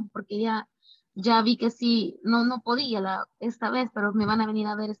comp porque ya vi que sí, no podía esta vez, pero me van a venir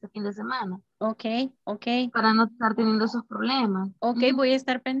a ver este fin de semana. Ok. Para no estar teniendo esos problemas. Ok, voy a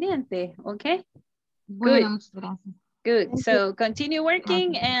estar pendiente. Ok. Bueno, Good. muchas gracias. Good. So continue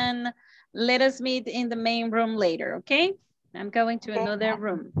working Gracias. and let us meet in the main room later. Okay. I'm going to Okay. another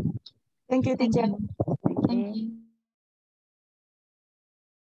room. Thank you, Thank teacher. you. Thank Okay. you.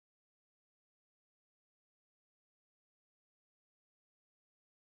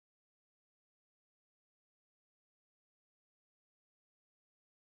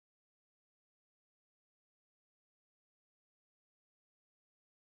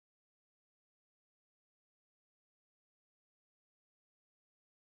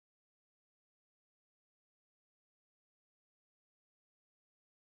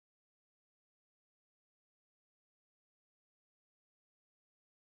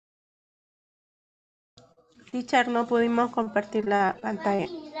 Teacher, no pudimos compartir la pantalla.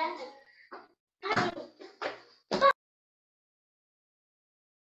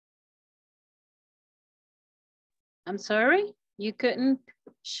 I'm sorry, you couldn't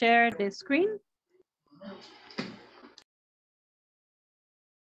share the screen?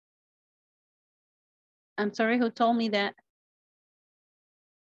 I'm sorry, who told me that?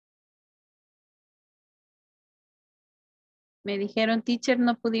 Me dijeron, teacher,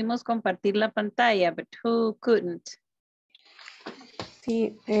 no pudimos compartir la pantalla, but who couldn't?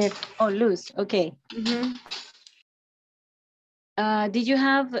 Sí. Oh, Luz, okay. Did you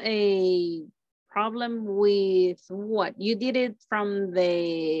have a problem with what? You did it from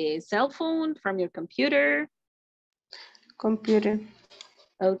the cell phone, from your computer? Computer.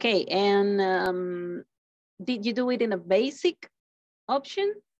 Okay, and did you do it in a basic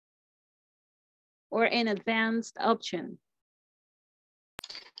option or an advanced option?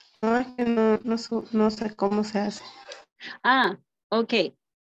 No, es que no sé cómo se hace. Ah, ok.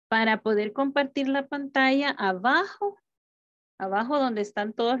 Para poder compartir la pantalla, abajo donde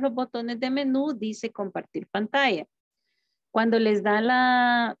están todos los botones de menú, dice compartir pantalla. Cuando les da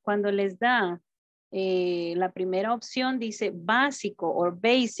la primera opción, dice básico o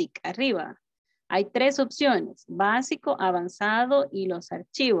basic arriba. Hay 3 opciones, básico, avanzado y los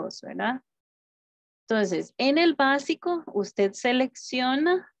archivos, ¿verdad? Entonces, en el básico, usted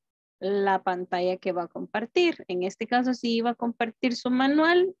selecciona la pantalla que va a compartir. En este caso, si iba a compartir su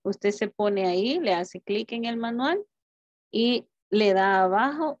manual, usted se pone ahí, le hace clic en el manual y le da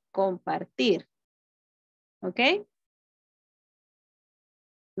abajo compartir. ¿Ok?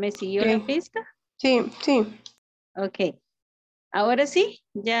 ¿Me siguió la pista? Sí. Ok. Ahora sí,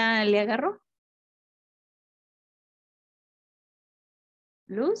 ¿ya le agarró?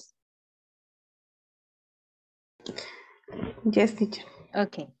 ¿Luz? Yes, teacher.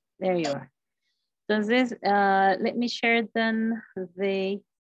 Okay, there you are. Entonces, let me share then the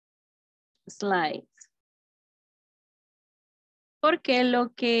slides. Porque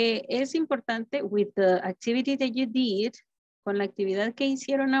lo que es importante with the activity that you did, con la actividad que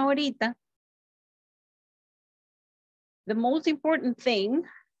hicieron ahorita, the most important thing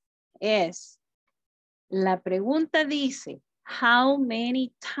es, la pregunta dice, how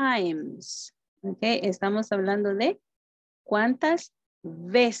many times? Okay, estamos hablando de cuántas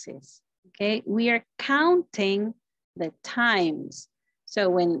veces. Okay, we are counting the times. So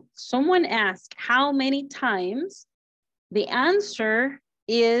when someone asks how many times, the answer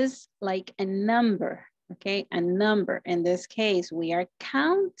is like a number, okay? A number. In this case, we are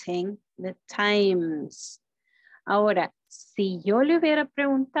counting the times. Ahora, si yo le hubiera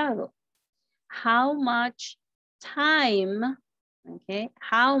preguntado, how much time, okay?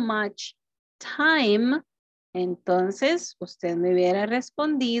 How much time, entonces usted me hubiera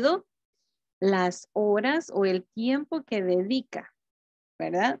respondido las horas o el tiempo que dedica,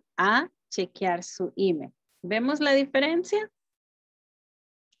 ¿verdad? A chequear su email. ¿Vemos la diferencia?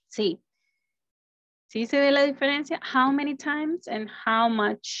 Sí. ¿Sí se ve la diferencia? How many times and how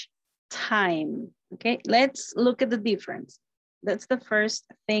much time? Okay, let's look at the difference. That's the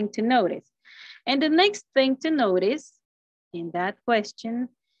first thing to notice. And the next thing to notice in that question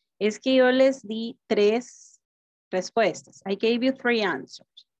es que yo les di 3 respuestas. I gave you 3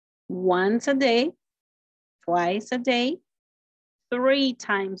 answers. Once a day, twice a day, 3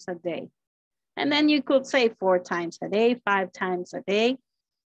 times a day. And then you could say 4 times a day, 5 times a day.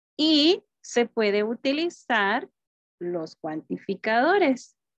 Y se puede utilizar los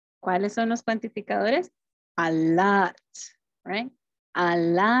cuantificadores. ¿Cuáles son los cuantificadores? A lot, right? A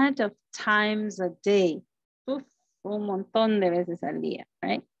lot of times a day. Uf, un montón de veces al día,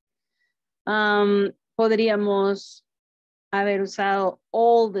 right? Podríamos haber usado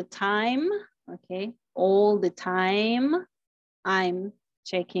all the time, okay? All the time I'm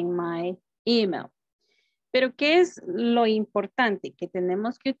checking my email. Pero ¿qué es lo importante? Que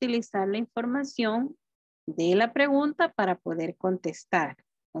tenemos que utilizar la información de la pregunta para poder contestar,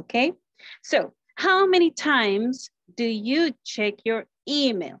 okay? So, how many times do you check your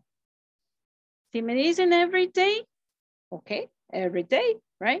email? Si me dicen every day, okay, every day,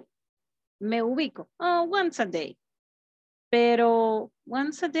 right? Me ubico, oh, once a day. Pero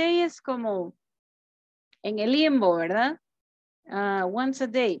once a day es como en el limbo, ¿verdad? Once a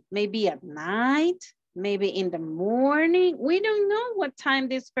day, maybe at night, maybe in the morning. We don't know what time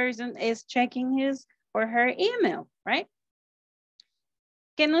this person is checking his or her email, right?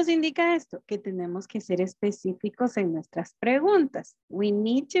 ¿Qué nos indica esto? Que tenemos que ser específicos en nuestras preguntas. We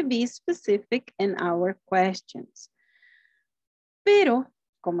need to be specific in our questions. Pero,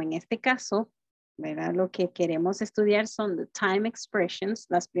 como en este caso, ¿verdad? Lo que queremos estudiar son the time expressions.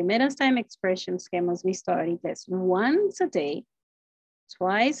 Las primeras time expressions que hemos visto ahorita es once a day,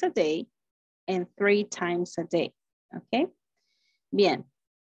 twice a day, and 3 times a day. ¿Ok? Bien.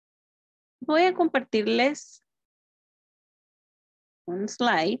 Voy a compartirles un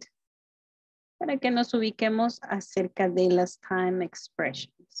slide para que nos ubiquemos acerca de las time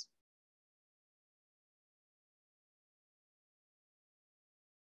expressions.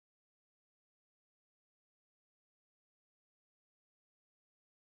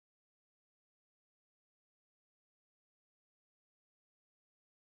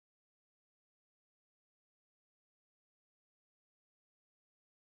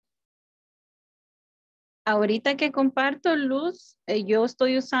 Ahorita que comparto luz, yo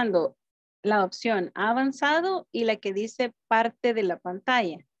estoy usando la opción avanzado y la que dice parte de la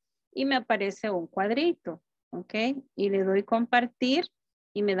pantalla. Y me aparece un cuadrito, ¿ok? Y le doy compartir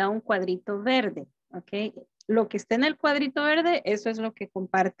y me da un cuadrito verde, ¿ok? Lo que está en el cuadrito verde, eso es lo que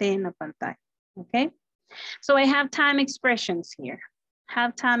comparte en la pantalla, ¿ok? So I have time expressions here.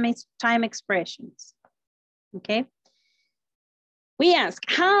 Have time expressions, ¿ok? We ask,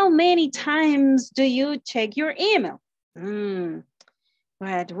 how many times do you check your email?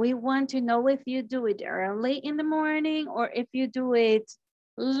 But we want to know if you do it early in the morning or if you do it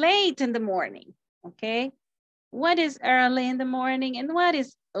late in the morning, okay? What is early in the morning and what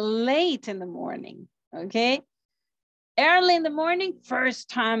is late in the morning, okay? Early in the morning, first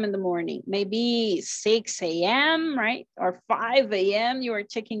time in the morning, maybe 6 a.m., right? Or 5 a.m., you are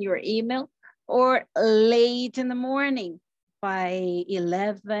checking your email, or late in the morning, by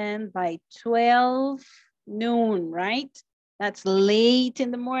 11, by 12 noon, right? That's late in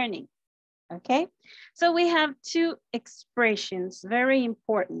the morning, okay? So we have two expressions, very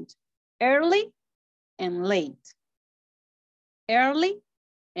important, early and late. Early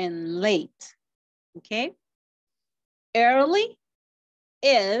and late, okay? Early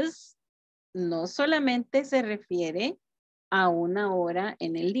is, no solamente se refiere a una hora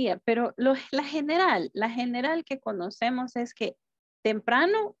en el día, pero la general que conocemos es que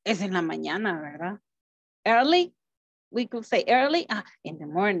temprano es en la mañana, ¿verdad? Early, we could say early, in the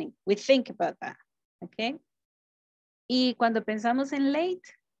morning. We think about that, okay? Y cuando pensamos en late,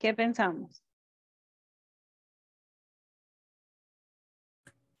 ¿qué pensamos?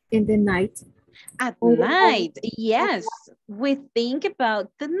 In the night. At night, yes. We think about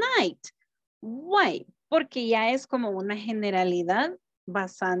the night. Why? Porque ya es como una generalidad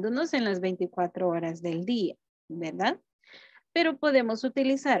basándonos en las 24 horas del día, ¿verdad? Pero podemos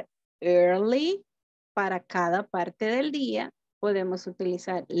utilizar early para cada parte del día. Podemos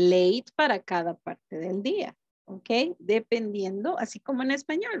utilizar late para cada parte del día, ¿ok? Dependiendo, así como en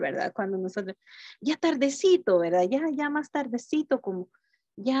español, ¿verdad? Cuando nosotros, ya tardecito, ¿verdad? Ya más tardecito, como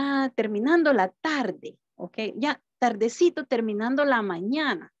ya terminando la tarde, ¿ok? Ya tardecito terminando la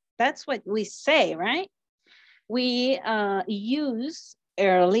mañana. That's what we say, right? We use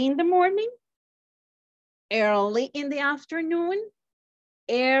early in the morning, early in the afternoon,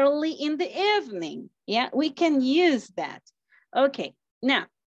 early in the evening. Yeah, we can use that. Okay, now,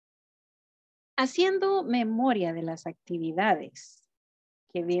 haciendo memoria de las actividades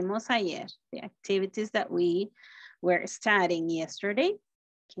que vimos ayer, the activities that we were studying yesterday,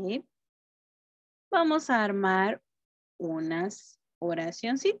 okay, vamos a armar unas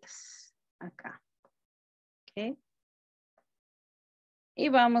oracioncitas acá. Okay. Y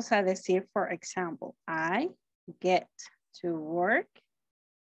vamos a decir, for example, I get to work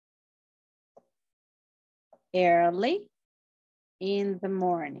early in the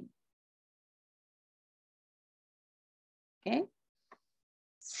morning. Okay.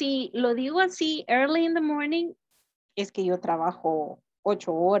 Si lo digo así, early in the morning, es que yo trabajo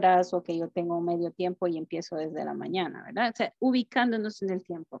 8 horas o que yo tengo medio tiempo y empiezo desde la mañana, ¿verdad? O sea, ubicándonos en el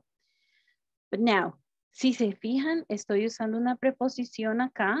tiempo. But now, si se fijan, estoy usando una preposición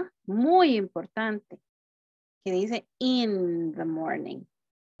acá muy importante que dice in the morning.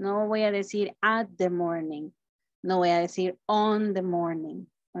 No voy a decir at the morning. No voy a decir on the morning.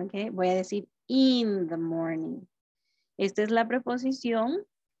 ¿Ok? Voy a decir in the morning. Esta es la preposición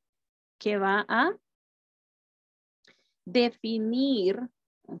que va a definir,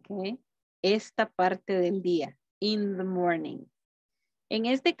 ¿ok? Esta parte del día. In the morning. En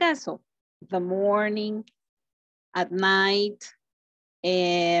este caso, the morning, at night,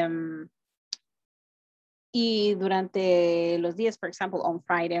 y durante los días, por ejemplo, on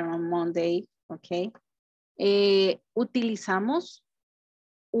Friday or on Monday, ¿ok? Utilizamos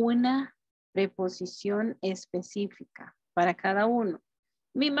una preposición específica para cada uno.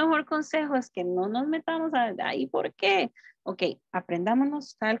 Mi mejor consejo es que no nos metamos ahí. ¿Por qué? Ok,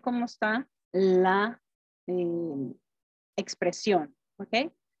 aprendámonos tal como está la expresión,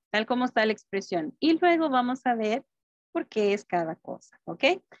 ¿ok? Tal como está la expresión. Y luego vamos a ver por qué es cada cosa,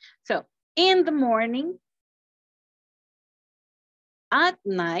 ¿ok? So, in the morning, at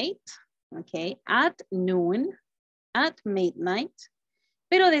night, ¿ok? At noon, at midnight.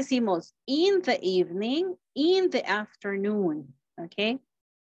 Pero decimos in the evening, in the afternoon, ¿ok?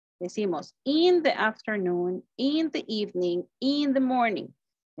 Decimos in the afternoon, in the evening, in the morning.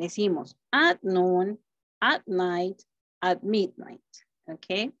 Decimos at noon, at night, at midnight.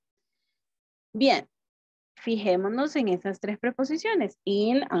 ¿Ok? Bien, fijémonos en esas tres preposiciones.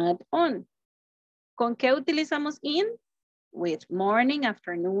 In, at, on. ¿Con qué utilizamos in? With morning,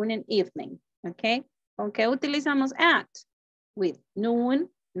 afternoon, and evening. ¿Ok? ¿Con qué utilizamos at? With noon,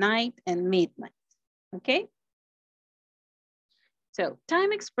 night, and midnight. ¿Ok? So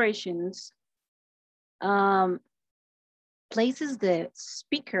time expressions places the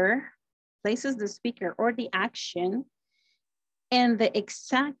speaker or the action and the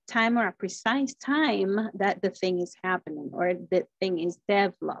exact time or a precise time that the thing is happening or the thing is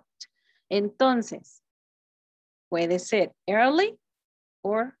developed. Entonces, puede ser early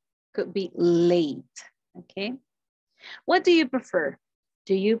or could be late, okay? What do you prefer?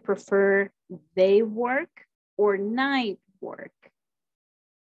 Do you prefer day work or night work?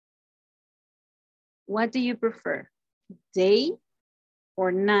 What do you prefer? Day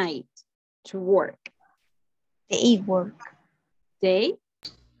or night to work? Day work. Day?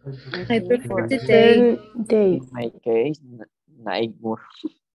 I prefer the day. In my case, night work.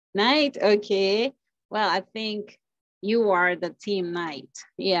 Night, okay. Well, I think you are the team night.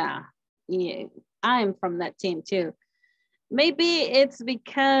 Yeah, I'm from that team too. Maybe it's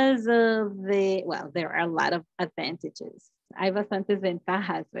because of well, there are a lot of advantages. Hay bastantes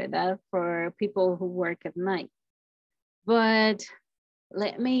ventajas, ¿verdad? For people who work at night. But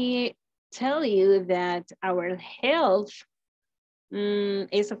let me tell you that our health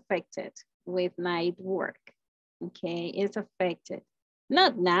is affected with night work. Okay, it's affected.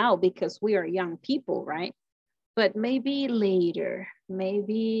 Not now because we are young people, right? But maybe later,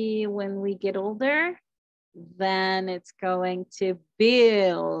 maybe when we get older, then it's going to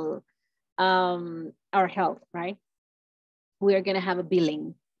build our health, right? We're going to have a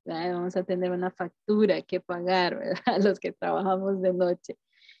billing. ¿Verdad? Vamos a tener una factura que pagar, ¿verdad? Los que trabajamos de noche.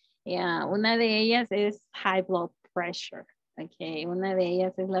 Yeah, una de ellas es high blood pressure. Okay, una de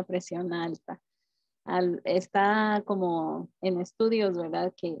ellas es la presión alta. Está como en estudios,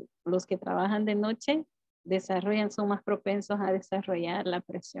 ¿verdad? Que los que trabajan de noche son más propensos a desarrollar la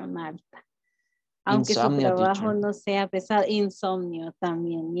presión alta. Aunque Insomnia, su trabajo teacher. no sea pesado. Insomnio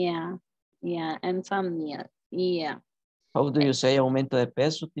también, yeah, insomnia, yeah. How do you say aumento de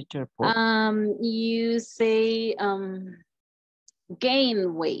peso, teacher? You say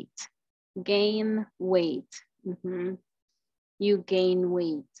gain weight. Mm-hmm. You gain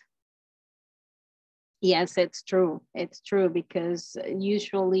weight. Yes, it's true. It's true because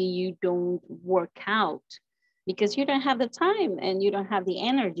usually you don't work out because you don't have the time and you don't have the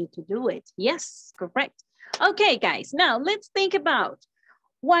energy to do it. Yes, correct. Okay, guys, now let's think about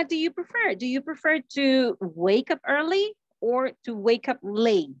what do you prefer? Do you prefer to wake up early or to wake up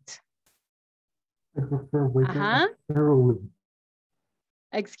late? I prefer waking up early.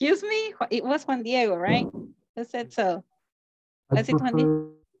 Excuse me? It was Juan Diego, right? Who said so? I prefer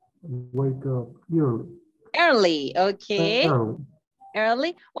wake up early. Early, okay. Early.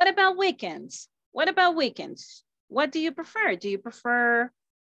 Early. What about weekends? What about weekends? What do you prefer? Do you prefer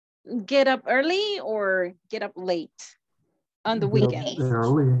Get up early or get up late on the Get up weekends?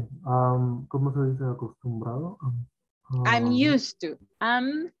 early. ¿Cómo se dice acostumbrado? I'm used to.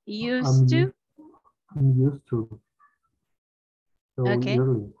 I'm used to. I'm used to. So Okay.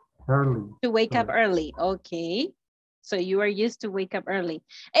 early. To wake up early. Okay. So you are used to wake up early.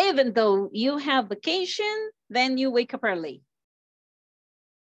 Even though you have vacation, then you wake up early.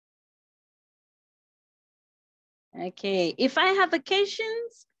 Okay. If I have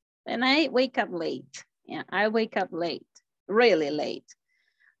vacations, then I wake up late. Yeah, I wake up late, really late.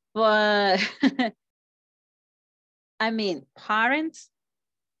 But I mean, parents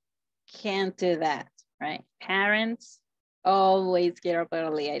can't do that, right? Parents always get up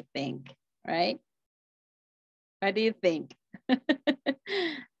early, I think, right? What do you think?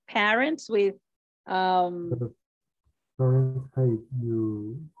 Parents with Parents hate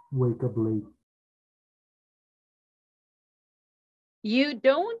you wake up late. you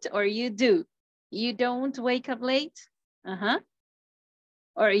don't or you do? You don't wake up late? Uh-huh.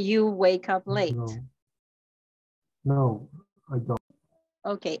 Or you wake up late? No, I don't.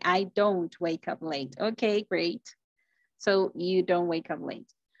 Okay, I don't wake up late. Okay, great. So you don't wake up late.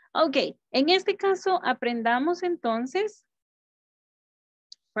 Ok, en este caso aprendamos entonces,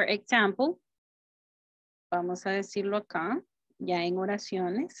 for example, vamos a decirlo acá, ya en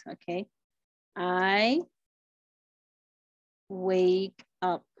oraciones, ok. I wake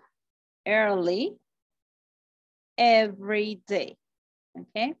up early every day,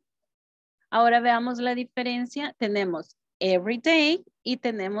 ok. Ahora veamos la diferencia, tenemos every day y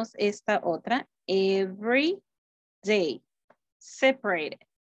tenemos esta otra, every day, separated,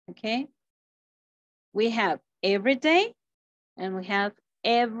 ok. We have every day and we have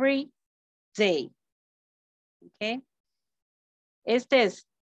every day. Okay. Este es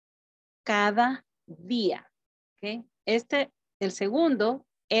cada día. Okay. El segundo,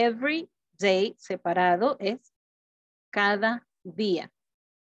 every day separado es cada día.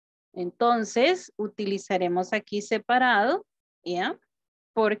 Entonces, utilizaremos aquí separado, ¿ya?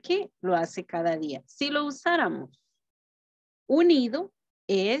 Porque lo hace cada día. Si lo usáramos unido,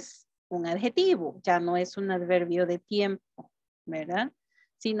 es un adjetivo, ya no es un adverbio de tiempo, ¿verdad?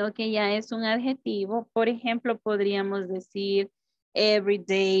 Sino que ya es un adjetivo. Por ejemplo, podríamos decir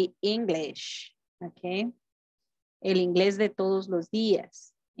everyday English, ¿ok? El inglés de todos los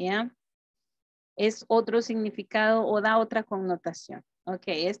días, ¿ya? Es otro significado o da otra connotación. Ok,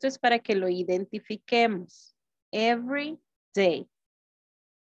 esto es para que lo identifiquemos. Every day.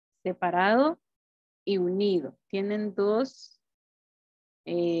 Separado y unido. Tienen dos,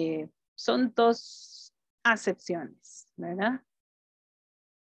 son dos acepciones, ¿verdad?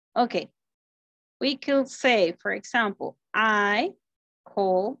 Okay, we could say, for example, I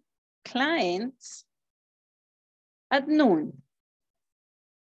call clients at noon.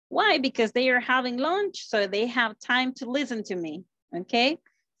 Why? Because they are having lunch, so they have time to listen to me, okay?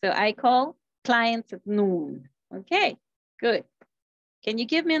 So I call clients at noon, okay, good. Can you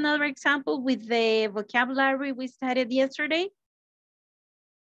give me another example with the vocabulary we studied yesterday?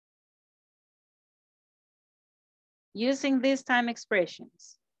 Using these time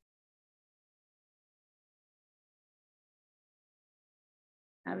expressions.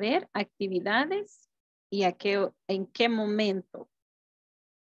 A ver, actividades y en qué momento.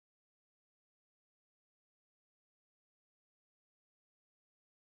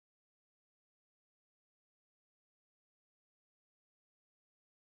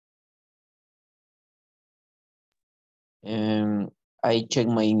 I check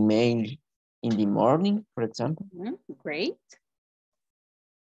my email in the morning, for example. Great.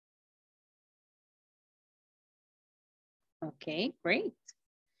 Okay, great.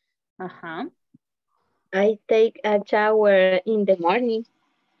 Uh-huh. I take a shower in the morning.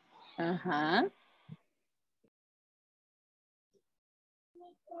 Uh-huh.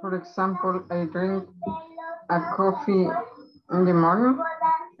 For example, I drink a coffee in the morning.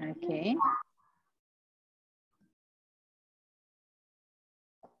 Okay.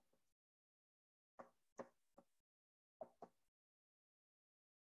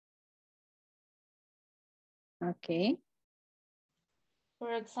 Okay.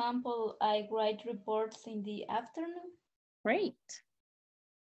 For example, I write reports in the afternoon. Great.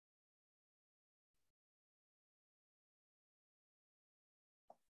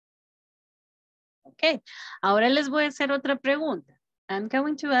 Okay, ahora les voy a hacer otra pregunta. I'm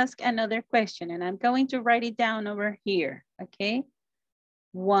going to ask another question and I'm going to write it down over here, okay?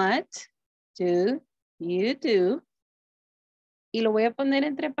 What do you do? Y lo voy a poner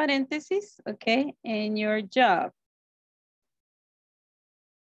entre paréntesis, okay? In your job.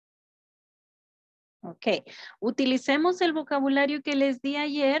 Ok, utilicemos el vocabulario que les di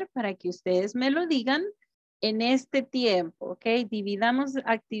ayer para que ustedes me lo digan en este tiempo, ok. Dividamos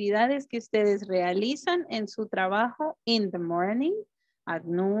actividades que ustedes realizan en su trabajo in the morning, at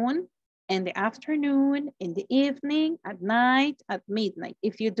noon, in the afternoon, in the evening, at night, at midnight.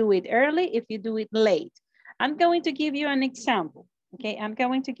 If you do it early, if you do it late. I'm going to give you an example, okay. I'm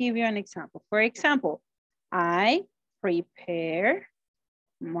going to give you an example. For example, I prepare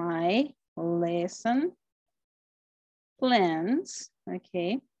my lesson plans,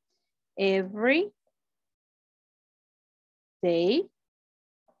 okay, every day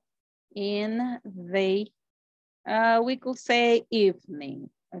in the, we could say evening,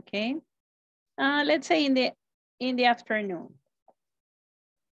 okay. Let's say in the afternoon.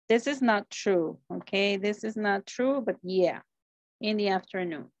 This is not true, okay. This is not true, but yeah, in the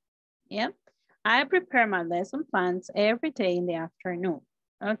afternoon, yeah. I prepare my lesson plans every day in the afternoon.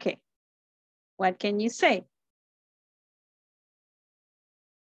 Okay, what can you say?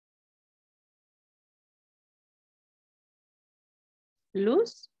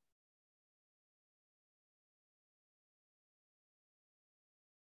 Luz?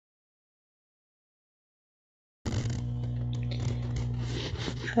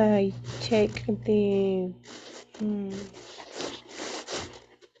 I check the,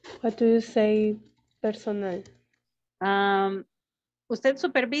 what do you say, personal? ¿Usted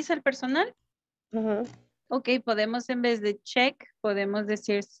supervisa el personal? Ajá. Ok, podemos en vez de check, podemos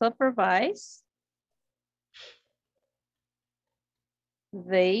decir supervise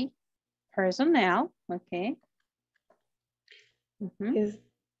the personnel, ok. Is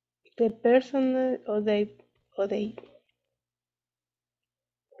the personal or they,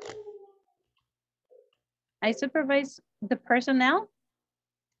 I supervise the personnel.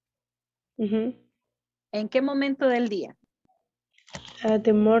 ¿En qué momento del día? At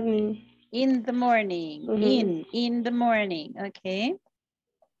the morning. In the morning, in the morning, okay.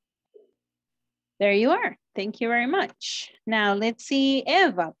 There you are. Thank you very much. Now let's see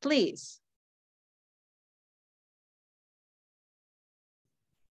Eva, please.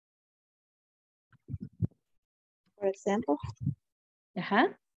 For example.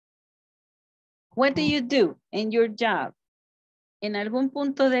 What do you do in your job? En algún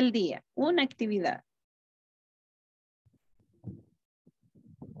punto del día, una actividad.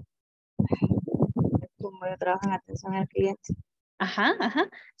 Como yo trabajo en atención al cliente.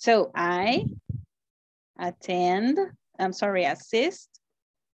 So I assist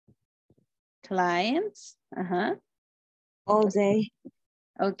clients. All day.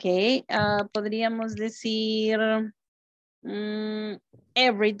 Ok, podríamos decir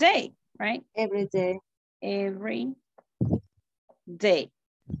every day, right? Every day. Every day.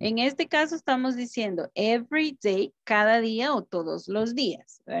 En este caso estamos diciendo every day, cada día o todos los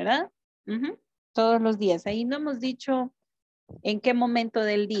días, ¿verdad? Todos los días. Ahí no hemos dicho en qué momento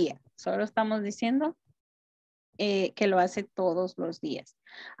del día. Solo estamos diciendo que lo hace todos los días.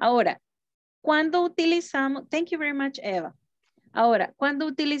 Ahora, cuando utilizamos, thank you very much, Eva. Ahora, cuando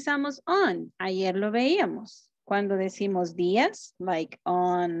utilizamos on, ayer lo veíamos. Cuando decimos días, like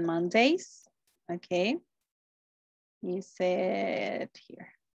on Mondays, okay. You said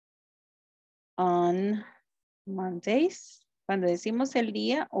here. On Mondays, cuando decimos el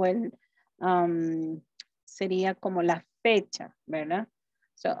día o el, sería como la fecha, ¿verdad?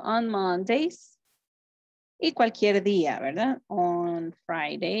 So, on Mondays y cualquier día, ¿verdad? On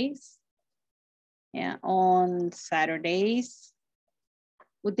Fridays, yeah, on Saturdays.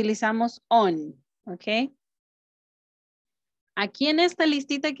 Utilizamos on, ¿ok? Aquí en esta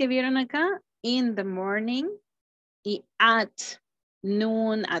listita que vieron acá, in the morning y at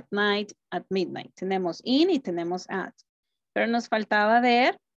noon, at night, at midnight. Tenemos in y tenemos at. Pero nos faltaba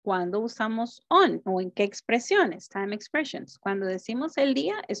ver cuándo usamos on o en qué expresiones, time expressions. Cuando decimos el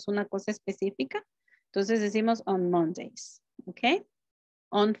día es una cosa específica. Entonces decimos on Mondays, ¿ok?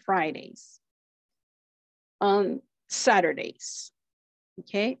 On Fridays. On Saturdays,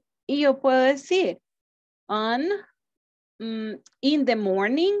 ¿ok? Y yo puedo decir on, in the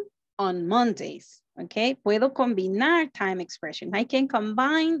morning, on Mondays, ¿ok? Puedo combinar time expression. I can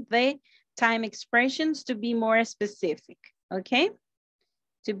combine the time expressions to be more specific, ¿ok?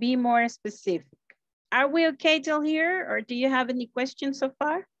 To be more specific. Are we okay till here or do you have any questions so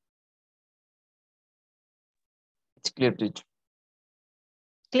far? It's clear, teacher.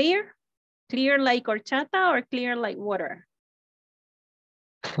 Clear? Clear like horchata or clear like water?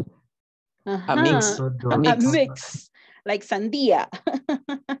 A mix. A mix. Like sandía.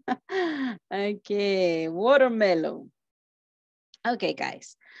 Okay, watermelon. Okay,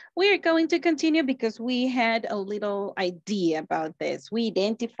 guys, we're going to continue because we had a little idea about this. We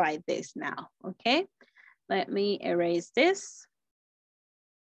identified this now, okay? Let me erase this.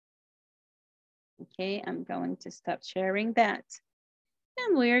 Okay, I'm going to stop sharing that.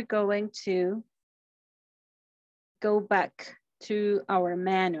 And we're going to go back to our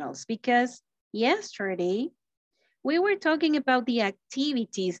manuals because yesterday we were talking about the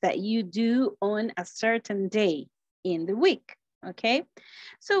activities that you do on a certain day in the week, okay?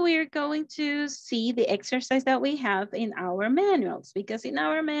 So we're going to see the exercise that we have in our manuals because in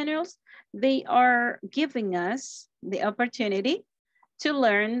our manuals, they are giving us the opportunity to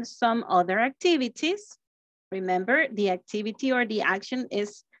learn some other activities. Remember, the activity or the action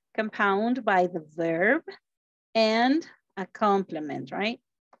is compounded by the verb and a complement, right?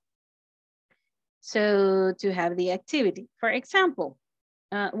 So to have the activity, for example,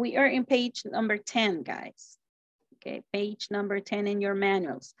 we are in page number 10, guys. Okay, page number 10 in your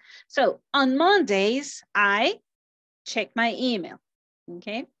manuals. So on Mondays, I check my email,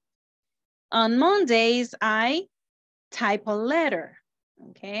 okay? On Mondays, I type a letter,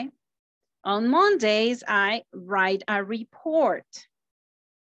 okay? On Mondays, I write a report,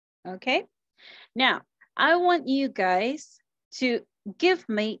 okay? Now, I want you guys to give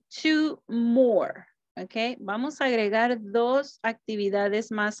me 2 more, okay? Vamos a agregar 2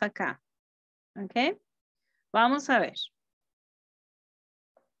 actividades más acá, okay? Vamos a ver.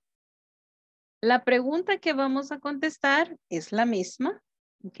 La pregunta que vamos a contestar es la misma,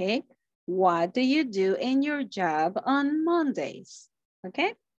 okay? What do you do in your job on Mondays,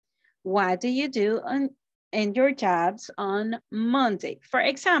 okay? What do you do in your jobs on Monday? For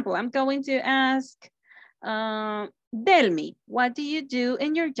example, I'm going to ask Delmi, what do you do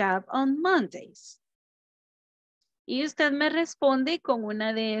in your job on Mondays? Y usted me responde con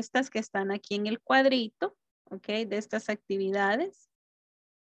una de estas que están aquí en el cuadrito, ok, de estas actividades.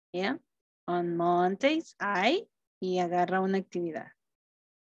 Yeah. On Mondays, y agarra una actividad.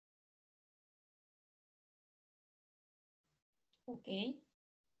 Ok.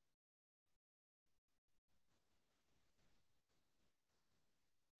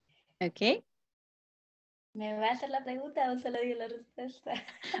 Ok. ¿Me va a hacer la pregunta o solo digo la respuesta?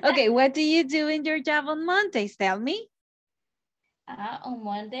 Okay, what do you do in your job on Mondays? Tell me. On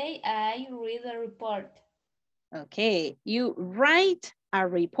Monday, I read a report. Okay, you write a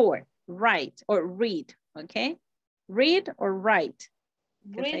report. Write or read, okay? Read or write?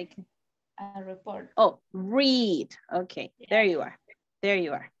 Read a report. Oh, read. Okay, yeah. There you are. There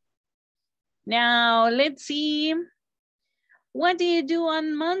you are. Now, let's see. What do you do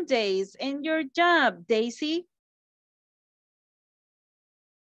on Mondays in your job, Daisy?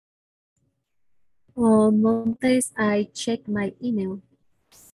 On Mondays, I check my email.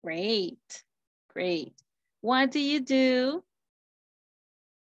 Great, great. What do you do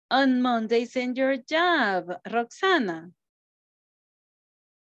on Mondays in your job, Roxana?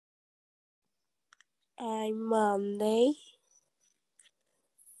 On Monday,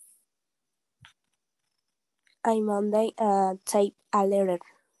 type a letter.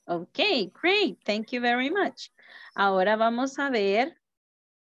 Okay, great. Thank you very much. Ahora vamos a ver.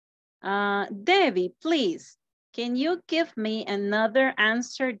 Debbie, please, can you give me another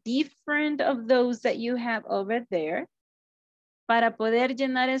answer different of those that you have over there? Para poder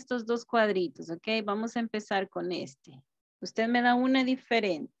llenar estos 2 cuadritos, ok? Vamos a empezar con este. Usted me da una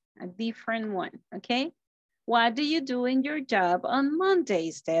diferente, a different one, ok? What do you do in your job on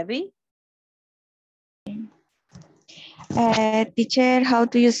Mondays, Debbie? Teacher, how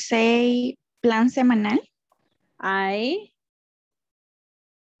do you say plan semanal? I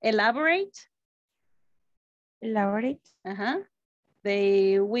elaborate. Elaborate.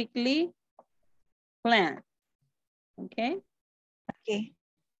 The weekly plan. Okay. Okay.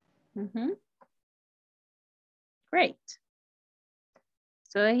 Great.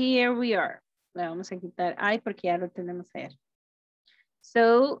 So here we are. Le vamos a quitar I porque ya lo tenemos ahí.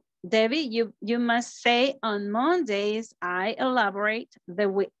 So Debbie, you must say on Mondays, I elaborate the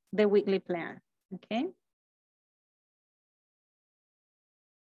weekly plan. Okay.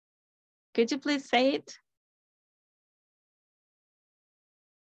 Could you please say it?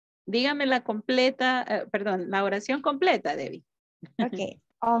 Dígame la completa, perdón, la oración completa, Debbie. Okay.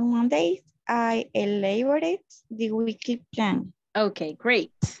 On Mondays, I elaborate the weekly plan. Okay,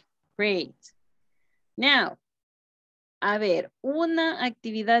 great, great. Now, a ver, una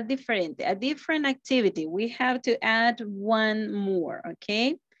actividad diferente, a different activity. We have to add one more,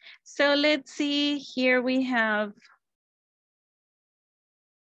 okay? So let's see, here we have,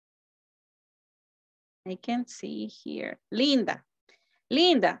 I can see here, Linda.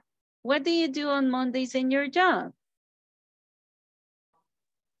 Linda, what do you do on Mondays in your job?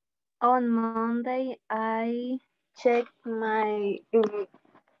 On Monday, I check my,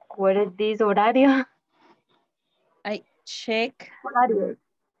 what is this, horario? I check Horario.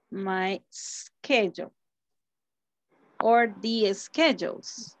 my schedule or the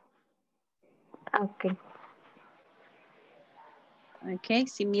schedules. Okay. Ok,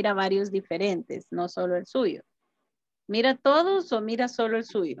 si mira varios diferentes, no solo el suyo. ¿Mira todos o mira solo el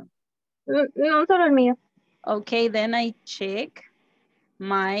suyo? No, solo el mío. Okay, then I check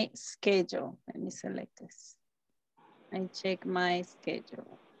my schedule. Let me select this. I check my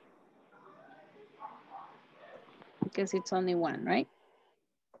schedule. Because it's only one, right?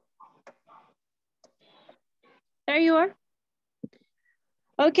 There you are.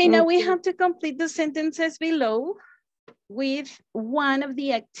 Okay, now we have to complete the sentences below with one of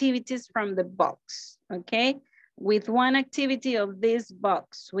the activities from the box, okay? With one activity of this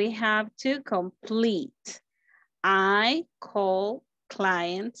box, we have to complete. I call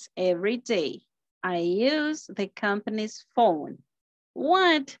clients every day. I use the company's phone.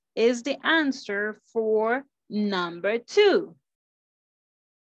 What is the answer for number 2?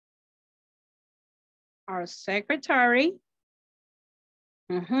 Our secretary,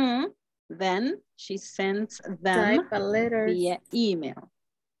 then she sends them Type a letter. via email.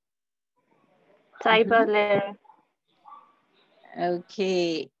 Type a letter.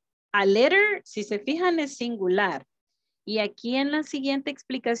 Ok. A letter, si se fijan, es singular. Y aquí en la siguiente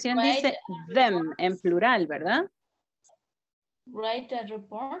explicación dice them en plural, ¿verdad? Write a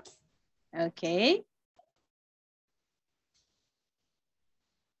report. Ok.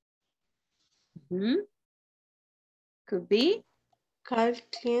 Could be. Call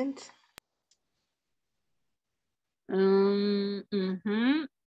clients.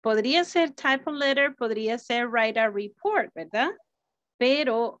 Podría ser type a letter, podría ser write a report, ¿verdad?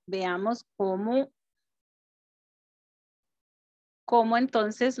 Pero veamos cómo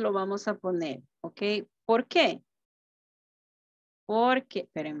entonces lo vamos a poner, ¿ok? ¿Por qué? Porque,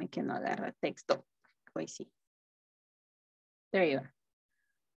 espérenme que no agarra texto. Hoy sí. There you are.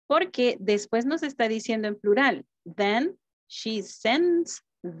 Porque después nos está diciendo en plural. Then she sends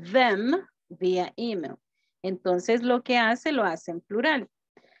them via email. Entonces lo que hace, lo hace en plural.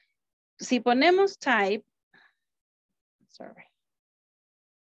 Si ponemos type,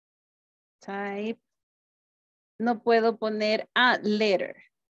 no puedo poner a letter.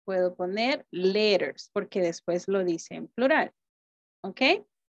 Puedo poner letters porque después lo dice en plural. ¿Ok?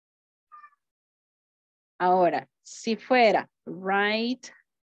 Ahora, si fuera write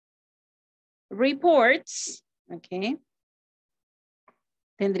reports, ¿ok?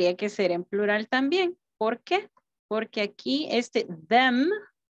 Tendría que ser en plural también. ¿Por qué? Porque aquí este them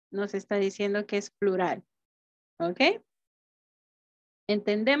nos está diciendo que es plural. ¿Ok?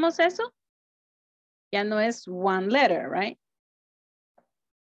 ¿Entendemos eso? Ya no es one letter, right?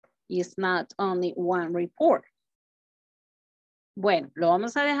 It's not only one report. Bueno, lo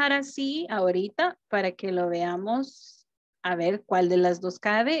vamos a dejar así ahorita para que lo veamos a ver cuál de las dos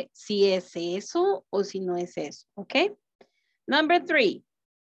cabe, si es eso o si no es eso, ¿ok? Number 3.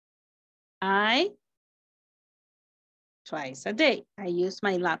 Twice a day, I use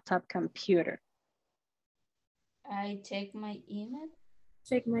my laptop computer. I check my email.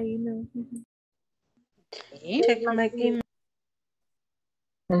 Check my email. Okay. Check my email.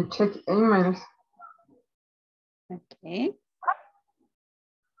 I check emails. Okay.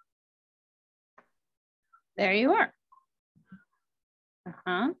 There you are.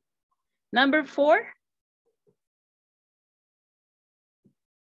 Number 4.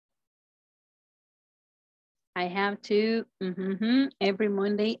 I have to every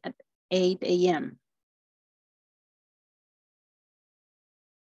Monday at 8 a.m.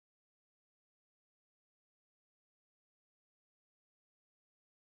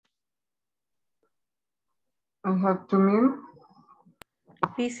 I have to meet.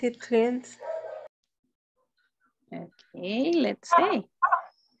 Visit clients. Okay, let's see.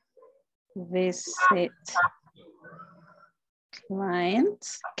 Visit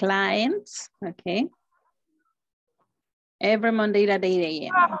clients, okay. Every Monday at 8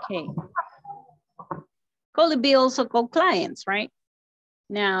 a.m., okay. Could it be also called clients, right?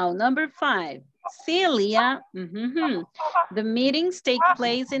 Now, number 5, Celia, the meetings take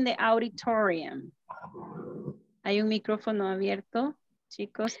place in the auditorium. ¿Hay un micrófono abierto,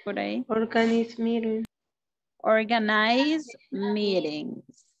 chicos, por ahí? Organize meeting. Organize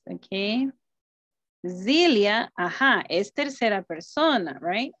meetings, okay. Celia, es tercera persona,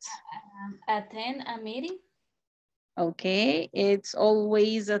 right? Attend a meeting. Okay, it's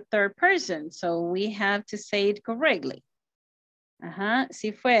always a third person, so we have to say it correctly.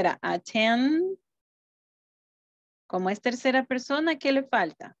 Si fuera attend, como es tercera persona, ¿qué le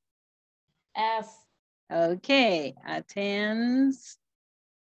falta? As. Okay, attends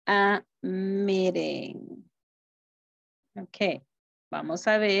a meeting. Okay, vamos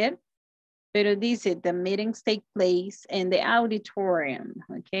a ver. Pero dice, the meetings take place in the auditorium,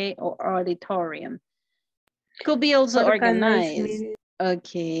 okay, or auditorium. Could be also Organized organized. meeting.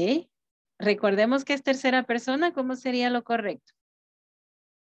 Okay. Recordemos que es tercera persona, ¿cómo sería lo correcto?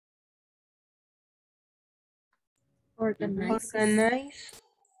 Organizes.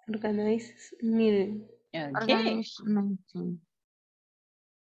 Organize meeting. Okay. Organization.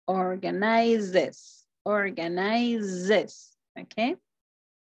 Organizes. Organizes. Okay.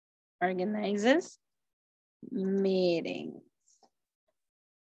 Organizes meetings.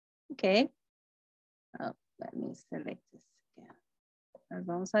 Okay. Oh, let me select this again. Las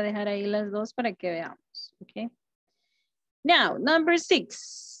vamos a dejar ahí las dos para que veamos. Okay. Now, number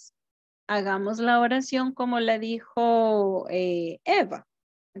 6. Hagamos la oración como la dijo Eva.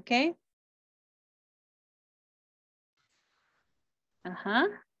 Okay. Ajá.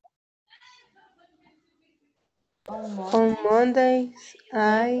 On Mondays,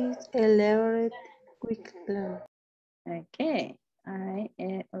 I elaborate week plan. Okay. I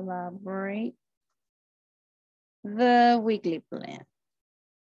elaborate the weekly plan.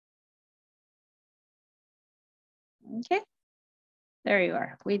 Okay. There you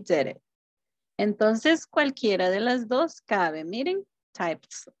are. We did it. Entonces, cualquiera de las dos cabe. Miren,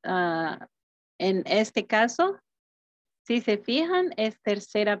 types. En este caso, si se fijan, es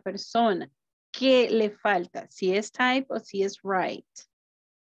tercera persona. ¿Qué le falta? Si es type o si es write.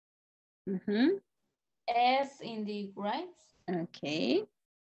 As in the right. Okay.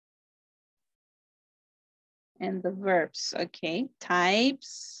 And the verbs, okay.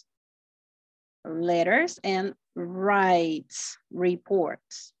 Types, letters, and writes,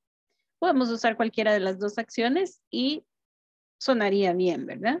 reports. Podemos usar cualquiera de las dos acciones y sonaría bien,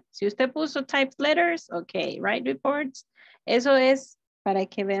 ¿verdad? Si usted puso types letters, ok, write reports, eso es para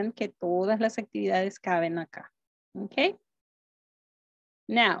que vean que todas las actividades caben acá, ok.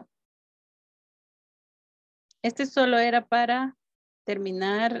 Now, este solo era para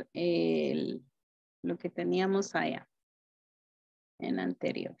terminar lo que teníamos allá en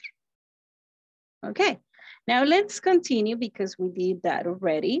anterior. Okay, now let's continue because we did that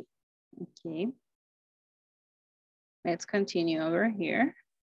already. Okay. Let's continue over here.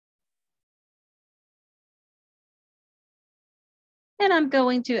 And I'm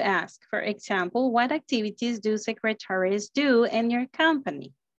going to ask, for example, what activities do secretaries do in your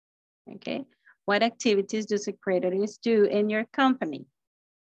company? Okay, what activities do secretaries do in your company?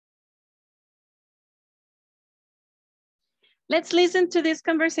 Let's listen to this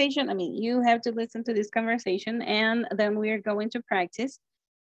conversation. I mean, you have to listen to this conversation and then we're going to practice.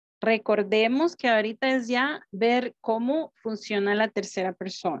 Recordemos que ahorita es ya ver cómo funciona la tercera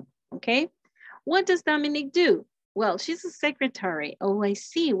persona, okay? What does Dominic do? Well, she's a secretary. Oh, I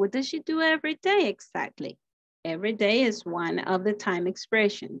see. What does she do every day exactly? Every day is one of the time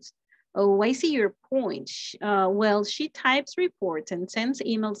expressions. Oh, I see your point. Well, she types reports and sends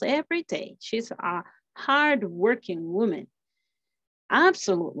emails every day. She's a hard-working woman.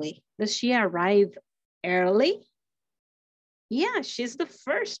 Absolutely. Does she arrive early? Yeah, she's the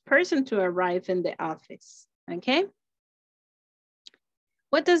first person to arrive in the office, okay?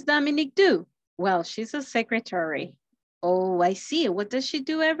 What does Dominic do? Well, she's a secretary. Oh, I see. What does she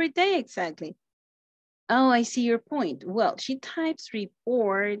do every day exactly? Oh, I see your point. Well, she types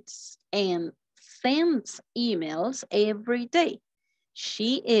reports and sends emails every day.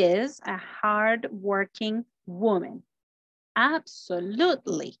 She is a hard-working woman.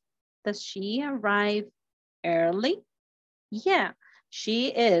 Absolutely. Does she arrive early? Yeah, she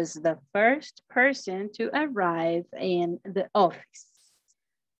is the first person to arrive in the office.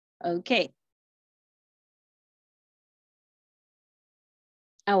 Okay.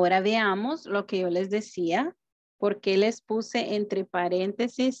 Ahora veamos lo que yo les decía. ¿Por qué les puse entre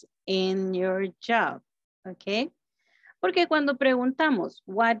paréntesis in your job? Okay. Porque cuando preguntamos,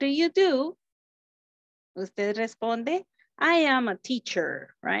 what do you do? Usted responde, I am a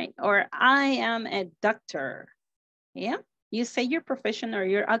teacher, right? Or I am a doctor. Yeah. You say your profession or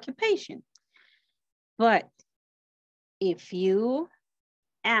your occupation. But if you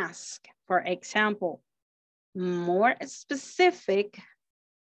ask, for example, more specific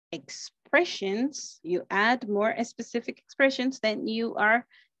expressions, you add more specific expressions, then you are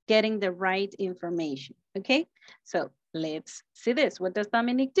getting the right information, okay? So let's see this. What does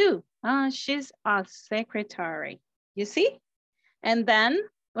Dominique do? She's a secretary, you see? And then,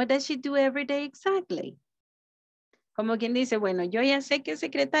 what does she do every day exactly? Como quien dice, bueno, yo ya sé que es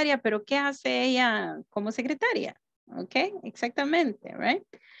secretaria, pero ¿qué hace ella como secretaria? Ok, exactamente, right?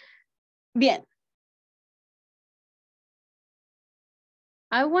 Bien.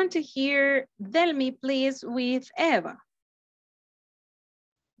 I want to hear Delmi, please, with Eva.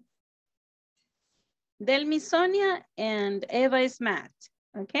 Delmi, Sonia, and Eva is Matt.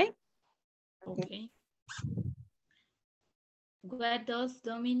 Okay? Okay. What does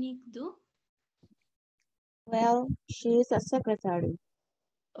Dominic do? Well, she's a secretary.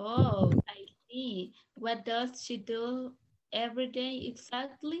 Oh, I see. What does she do every day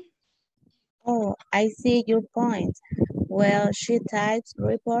exactly? Oh, I see your point. Well, she types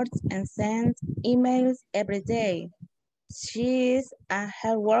reports and sends emails every day. She's a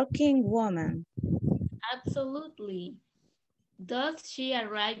hardworking woman. Absolutely. Does she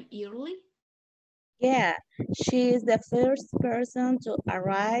arrive early? Yeah, she is the first person to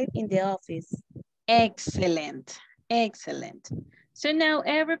arrive in the office. Excellent. Excellent. So now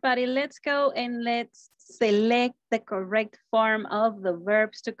everybody, let's go and let's select the correct form of the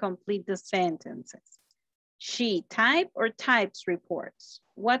verbs to complete the sentences. She type or types reports.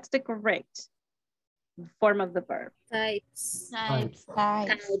 What's the correct form of the verb? Types.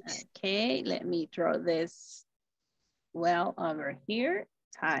 Okay, let me draw this well over here.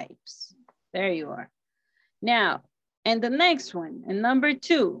 Types. There you are. Now, and the next one, and number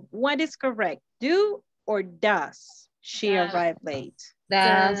 2, what is correct? Do or does she arrive late?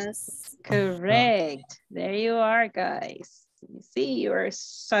 Does. Correct. There you are, guys. You see, you are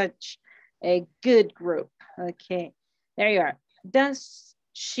such a good group. Okay, there you are. Does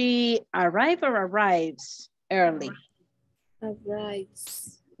she arrive or arrives early?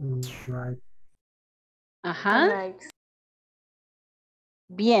 Arrives. Right. Ajá.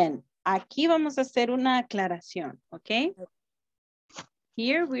 Bien, aquí vamos a hacer una aclaración, ¿ok?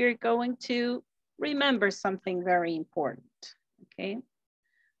 Here we are going to remember something very important, ¿ok?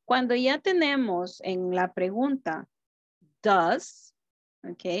 Cuando ya tenemos en la pregunta does,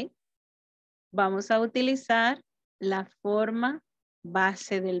 ¿ok? Vamos a utilizar la forma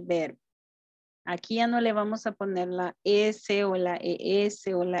base del verbo. Aquí ya no le vamos a poner la S o la ES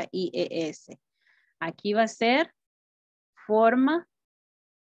o la IES. Aquí va a ser forma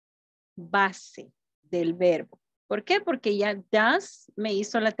base del verbo. ¿Por qué? Porque ya does me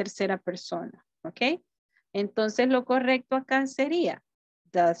hizo la tercera persona, ¿ok? Entonces lo correcto acá sería,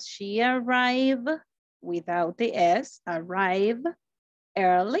 does she arrive without the S, arrive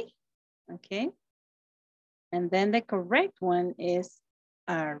early, ¿ok? And then the correct one is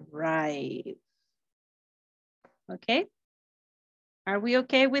arrive, ¿ok? Are we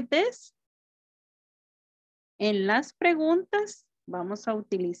okay with this? En las preguntas vamos a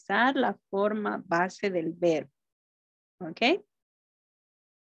utilizar la forma base del verbo. ¿Ok?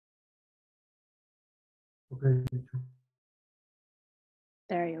 Okay.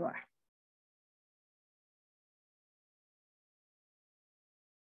 There you are.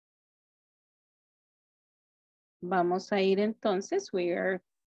 Vamos a ir entonces. We are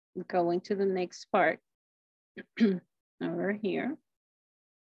going to the next part. Over here.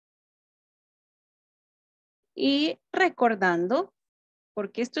 Y recordando,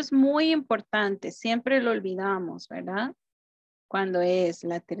 porque esto es muy importante, siempre lo olvidamos, ¿verdad? Cuando es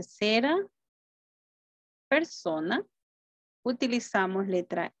la tercera persona, utilizamos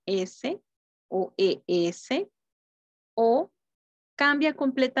letra S o ES o cambia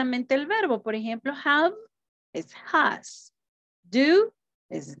completamente el verbo. Por ejemplo, have es has, do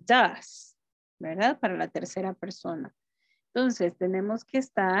es does, ¿verdad? Para la tercera persona. Entonces, tenemos que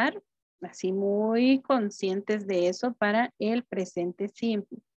estar así muy conscientes de eso para el presente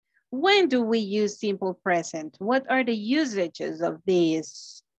simple. When do we use simple present? What are the usages of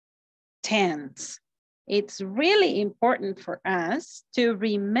these tense? It's really important for us to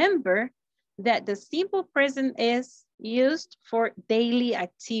remember that the simple present is used for daily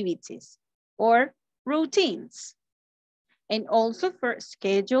activities or routines, and also for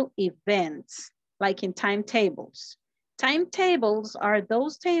scheduled events, like in timetables. Timetables are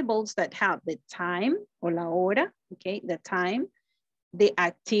those tables that have the time o la hora, okay, the time, the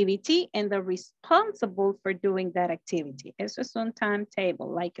activity, and the responsible for doing that activity. Eso es un timetable,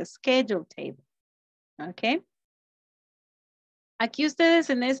 like a schedule table, okay. Aquí ustedes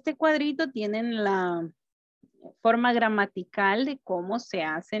en este cuadrito tienen la forma gramatical de cómo se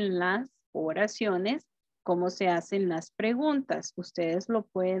hacen las oraciones, cómo se hacen las preguntas. Ustedes lo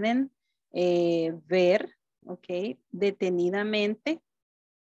pueden ver, ok, detenidamente.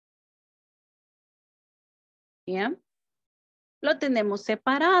 ¿Ya? Lo tenemos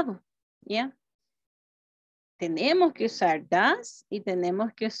separado, ¿ya? Tenemos que usar does y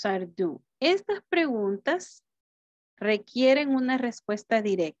tenemos que usar do. Estas preguntas requieren una respuesta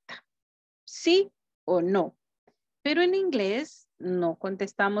directa, sí o no. Pero en inglés no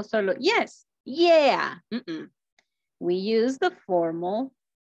contestamos solo yes, yeah. We use the formal,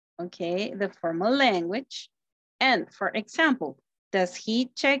 okay, the formal language. And for example, does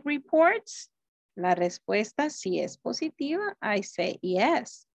he check reports? La respuesta si es positiva, I say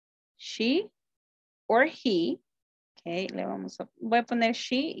yes. She or he, okay, voy a poner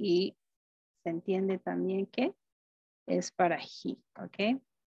she y se entiende también que es para he, okay.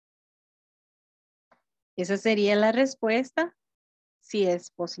 Esa sería la respuesta si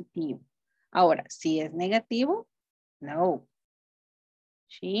es positivo. Ahora, si es negativo, no.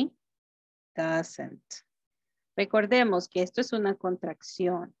 She doesn't. Recordemos que esto es una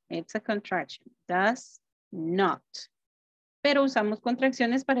contracción. It's a contraction. Does not. Pero usamos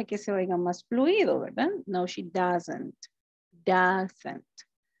contracciones para que se oiga más fluido, ¿verdad? No, she doesn't. Doesn't.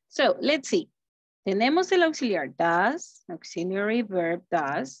 So, let's see. Tenemos el auxiliar does, auxiliary verb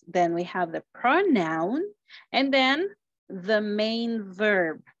does. Then we have the pronoun. And then the main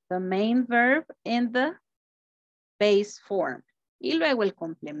verb. The main verb in the base form. Y luego el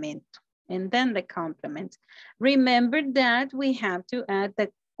complemento. And then the complement. Remember that we have to add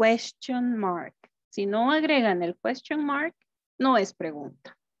the question mark. Si no agregan el question mark, no es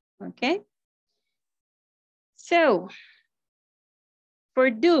pregunta. Okay? So, for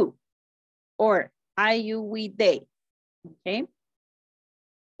do or I, you, we, they. Okay?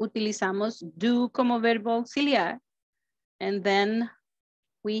 Utilizamos do como verbo auxiliar. And then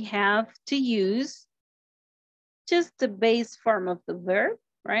we have to use just the base form of the verb,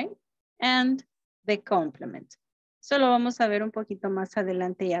 right? And the complement. Solo vamos a ver un poquito más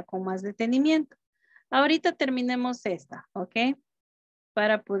adelante ya con más detenimiento. Ahorita terminemos esta, ¿ok?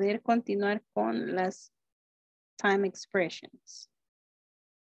 Para poder continuar con las time expressions.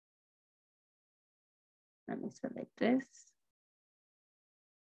 Let me select this.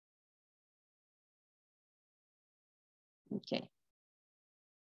 Okay.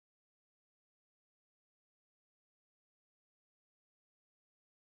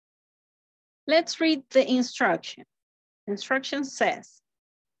 Let's read the instruction. Instruction says,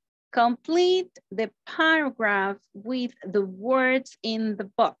 complete the paragraph with the words in the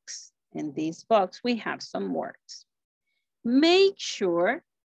box. In this box, we have some words. Make sure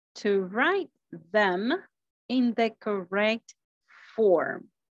to write them in the correct form.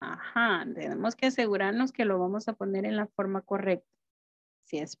 Ajá, tenemos que asegurarnos que lo vamos a poner en la forma correcta.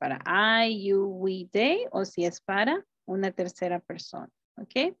 Si es para I, you, we, they, o si es para una tercera persona,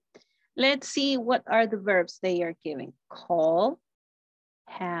 okay? Let's see what are the verbs they are giving. Call,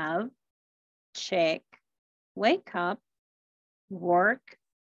 have, check, wake up, work,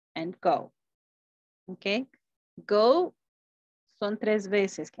 and go. Okay? Go son 3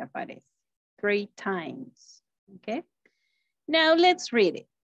 veces que aparece. 3 times. Okay? Now let's read it.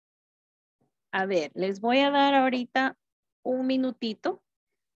 A ver, les voy a dar ahorita un minutito.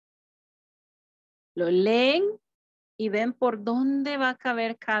 Lo leen y ven por dónde va a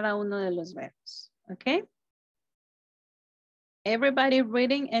caber cada uno de los verbos. Okay? Everybody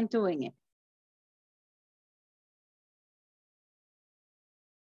reading and doing it.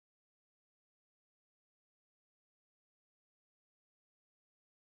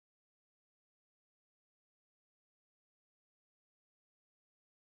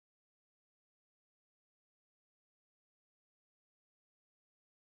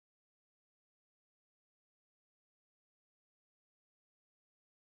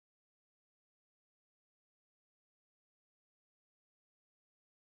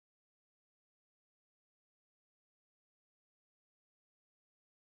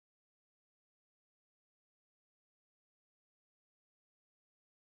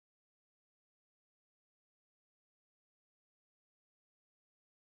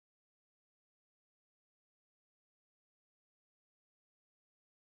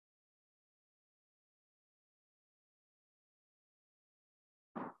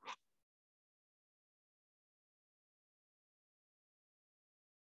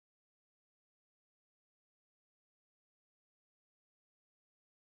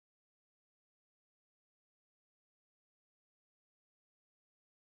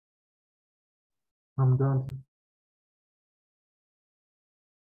 I'm done.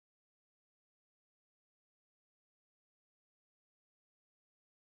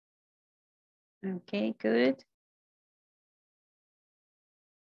 Okay, good.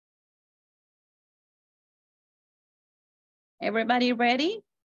 Everybody ready?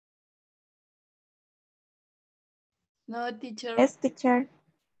 No, teacher. Yes, teacher.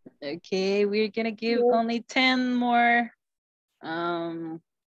 Okay, we're gonna give only 10 more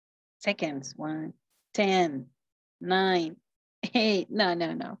seconds. 1, 10, 9, 8.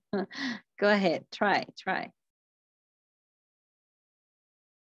 No. Go ahead, try.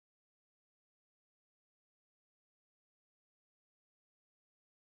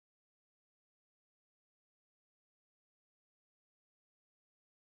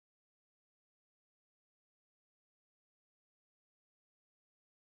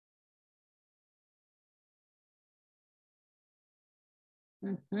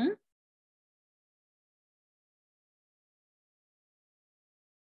 Mhm.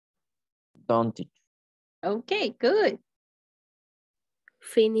 Don't teach. Okay, good.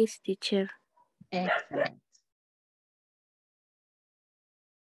 Finish, teacher. Excellent.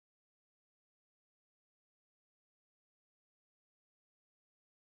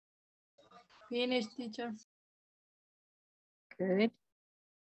 Finish, teacher. Good.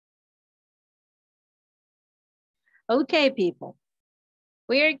 Okay, people.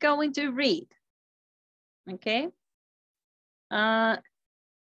 We are going to read. Okay.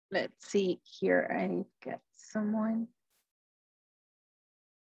 Let's see here. I got someone.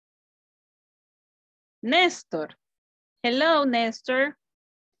 Nestor. Hello, Nestor.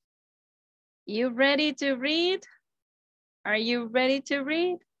 You ready to read? Are you ready to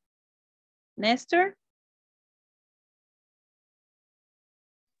read? Nestor?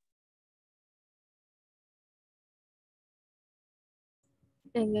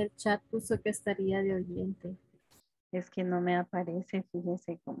 En el chat puso que estaría de oyente. Es que no me aparece,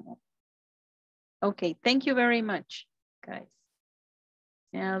 fíjese cómo. Okay, thank you very much, guys.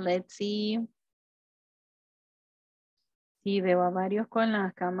 Now let's see. Sí, veo a varios con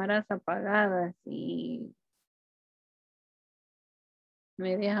las cámaras apagadas y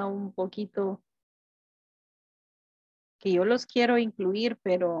me deja un poquito que yo los quiero incluir,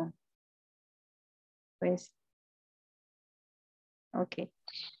 pero pues, ok.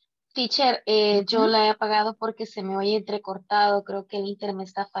 Teacher, yo la he apagado porque se me oye entrecortado. Creo que el internet me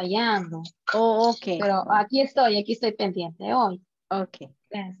está fallando. Oh, ok. Pero aquí estoy pendiente hoy. Ok.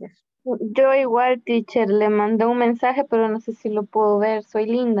 Gracias. Yo igual, teacher, le mandé un mensaje, pero no sé si lo puedo ver. Soy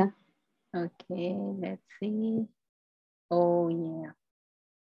Linda. Okay, let's see. Oh, yeah.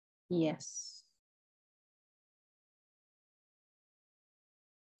 Yes.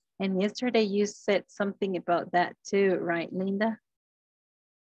 And yesterday you said something about that too, right, Linda?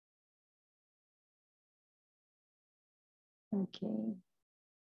 Okay.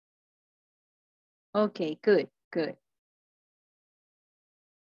 Okay, good, good.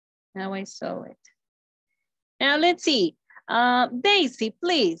 Now I saw it. Now let's see. Daisy,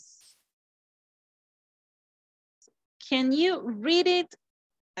 please. Can you read it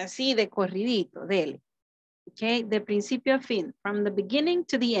así de corridito, dele? Okay, de principio a fin, from the beginning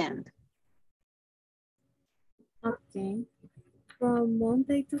to the end. Okay. From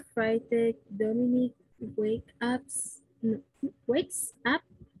Monday to Friday, Dominic wakes up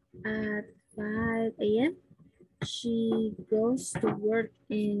at 5 a.m. She goes to work,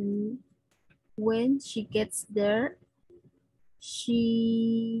 and when she gets there,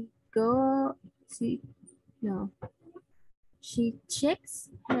 she checks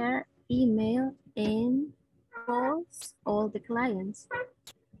her email and calls all the clients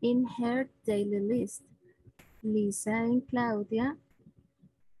in her daily list. Lisa and Claudia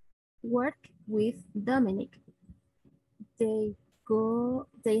work with Dominic. They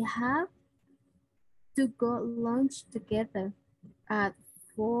have to go lunch together. At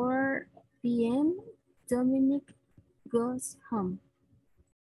 4 p.m., Dominic goes home.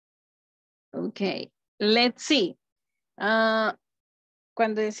 Okay, let's see.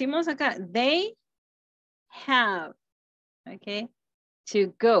 Cuando decimos acá, they have, okay, to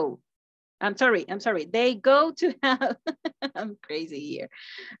go. I'm sorry. They go to have, I'm crazy here.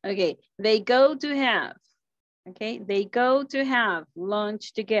 Okay, they go to have, okay, they go to have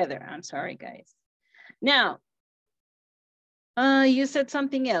lunch together. I'm sorry, guys. Now, you said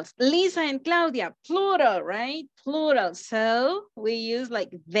something else. Lisa and Claudia, plural, right? Plural. So we use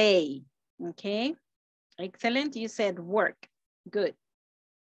like they, okay? Excellent. You said work. Good.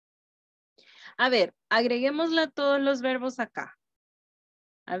 A ver, agreguémosle a todos los verbos acá.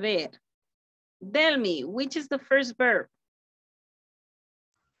 A ver. Tell me, which is the first verb?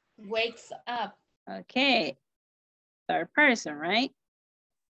 Wakes up. Okay. Third person, right?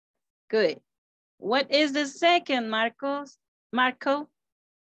 Good. What is the second, Marco?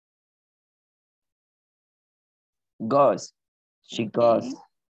 Goes. She goes. Okay.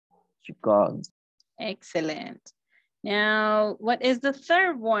 She goes. Excellent. Now, what is the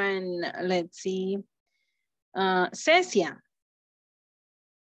third one? Let's see. Cecia.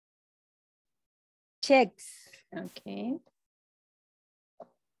 Checks. Okay.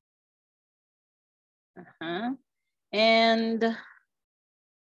 And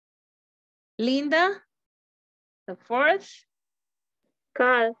Linda, the fourth.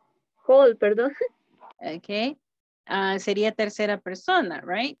 Call, perdón. Okay. Sería tercera persona,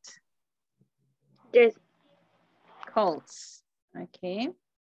 right? Yes. Calls. Okay.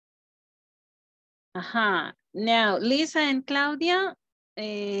 Now, Lisa and Claudia,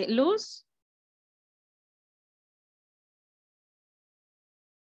 Luz.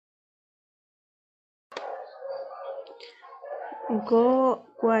 Go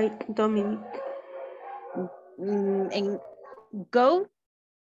with Dominic. And go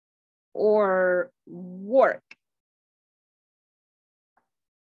or work?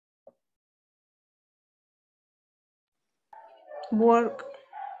 Work.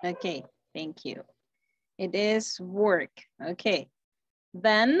 Okay, thank you. It is work. Okay.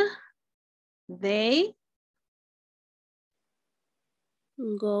 Then they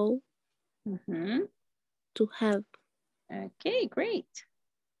Go to help. Okay, great.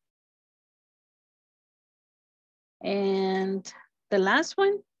 And the last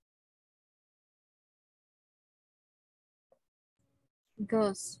one?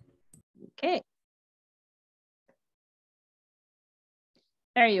 Goes. Okay.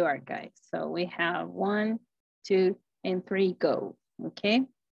 There you are, guys. So we have 1, 2, and 3 go. Okay.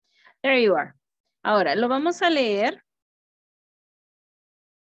 There you are. Ahora, lo vamos a leer.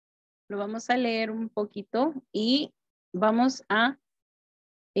 Lo vamos a leer un poquito y vamos a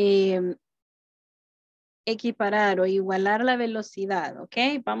equiparar o igualar la velocidad,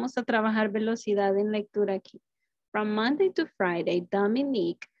 ¿ok? Vamos a trabajar velocidad en lectura aquí. From Monday to Friday,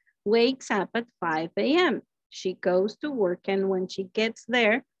 Dominique wakes up at 5 a.m. She goes to work and when she gets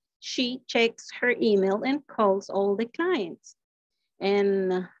there, she checks her email and calls all the clients.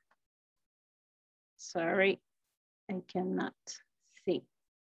 And, sorry, I cannot see.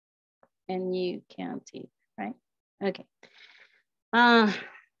 And you can't either, right? Okay.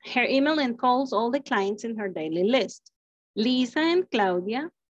 Her email and calls all the clients in her daily list. Lisa and Claudia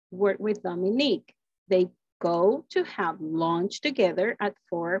work with Dominique. They go to have lunch together at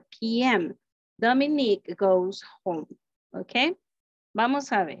 4 p.m. Dominique goes home. Okay?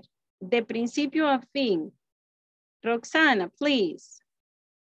 Vamos a ver. De principio a fin. Roxana, please.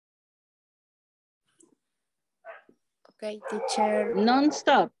 Okay, teacher.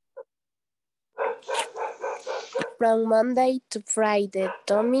 Non-stop. From Monday to Friday,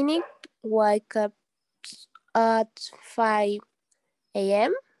 Dominic wakes up at 5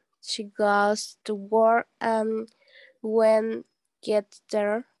 a.m. She goes to work and when gets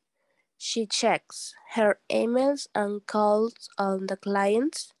there, she checks her emails and calls on the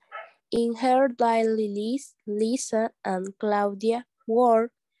clients. In her daily list, Lisa and Claudia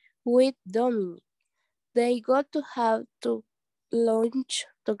work with Dominic. They go to have to lunch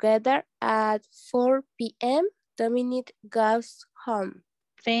together at 4 p.m. Dominic goes home.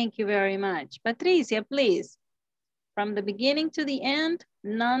 Thank you very much. Patricia, please. From the beginning to the end,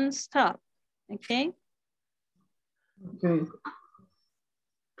 non-stop. Okay? Okay.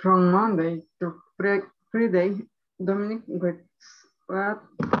 From Monday to Friday, Dominic wakes up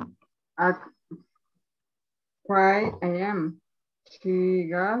at 5 a.m. She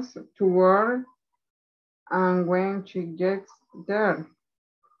goes to work and when she gets there,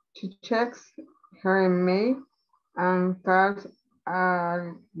 she checks her email and calls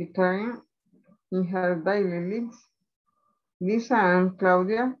the client in her daily list. Lisa and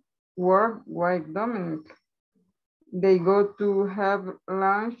Claudia work with Dominic. They go to have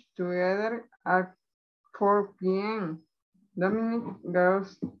lunch together at 4 p.m. Dominic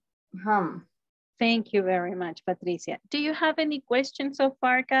goes home. Thank you very much, Patricia. Do you have any questions so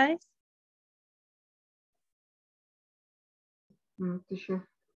far, guys? Teacher.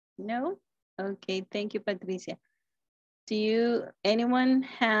 No? Okay, thank you, Patricia. Do anyone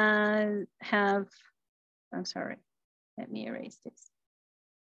have, I'm sorry, let me erase this.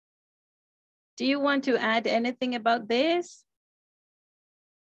 Do you want to add anything about this?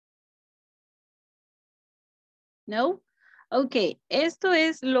 No? Okay, esto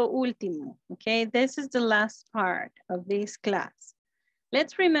es lo último, okay? This is the last part of this class.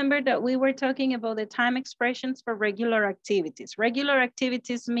 Let's remember that we were talking about the time expressions for regular activities. Regular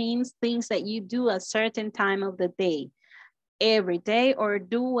activities means things that you do a certain time of the day, every day, or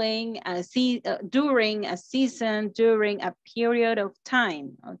during a season, during a period of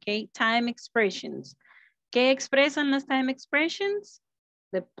time, okay? Time expressions. ¿Qué expresan las time expressions?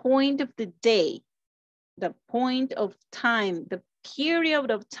 The point of the day, the point of time, the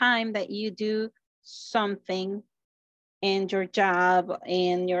period of time that you do something in your job,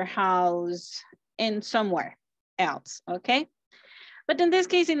 in your house, and somewhere else, okay? But in this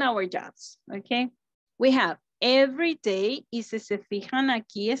case, in our jobs, okay? We have every day, y si se fijan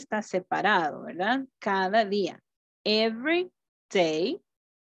aquí está separado, ¿verdad? Cada día. Every day,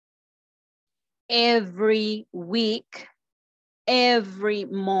 every week, every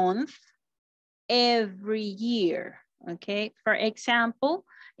month, every year, okay? For example,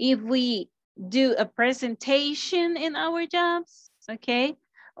 if we do a presentation in our jobs, okay?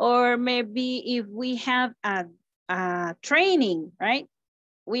 Or maybe if we have a training, right?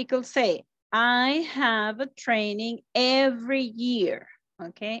 We could say I have a training every year.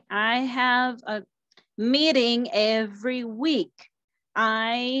 Okay, I have a meeting every week.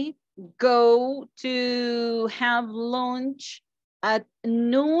 I go to have lunch at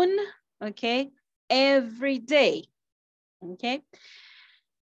noon, okay, every day, okay.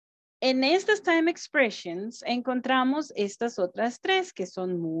 En estas time expressions encontramos estas otras tres que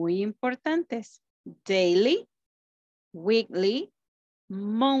son muy importantes. Daily, weekly,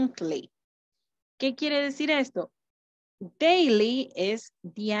 monthly. ¿Qué quiere decir esto? Daily es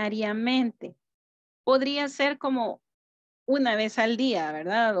diariamente. Podría ser como una vez al día,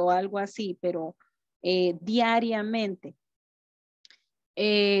 ¿verdad? O algo así, pero diariamente.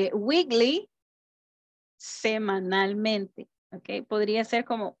 Weekly, semanalmente. ¿Ok? Podría ser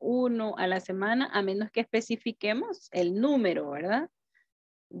como uno a la semana, a menos que especifiquemos el número, ¿verdad?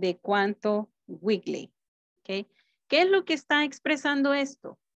 De cuánto weekly. ¿Ok? ¿Qué es lo que está expresando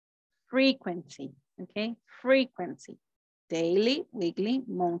esto? Frequency. ¿Ok? Frequency. Daily, weekly,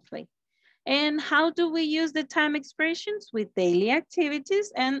 monthly. And how do we use the time expressions? With daily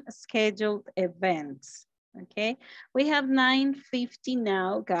activities and scheduled events. Okay, we have 9:50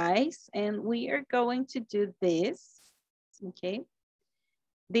 now, guys, and we are going to do this. Okay,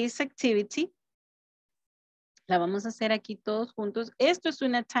 this activity la vamos a hacer aquí todos juntos. Esto es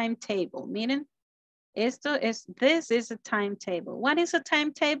una timetable. Miren, this is a timetable. What is a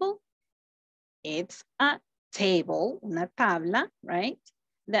timetable? It's a table, una tabla, right?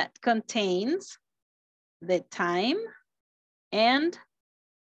 That contains the time and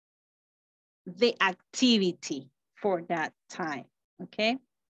the activity for that time, okay?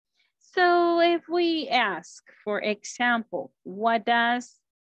 So if we ask, for example, what does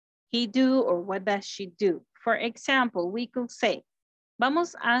he do or what does she do? For example, we could say,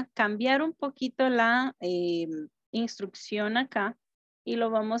 vamos a cambiar un poquito la instrucción acá y lo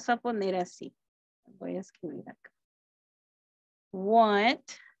vamos a poner así. Voy a escribir acá. What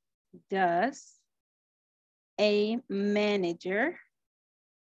does a manager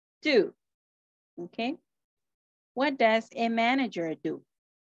do? Okay. What does a manager do?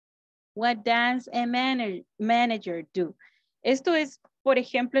 What does a manager do? Esto es, por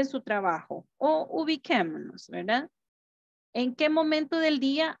ejemplo, en su trabajo. O ubiquémonos, ¿verdad? ¿En qué momento del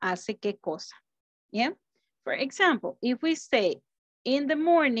día hace qué cosa? Yeah. For example, if we say in the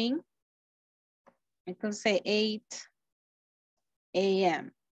morning, I can say 8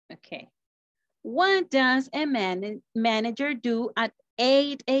 a.m. Okay. What does a manager do at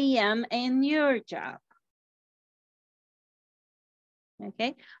 8 a.m. in your job?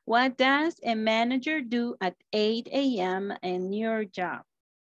 Okay, what does a manager do at 8 a.m. in your job?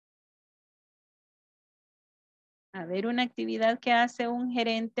 A ver, una actividad que hace un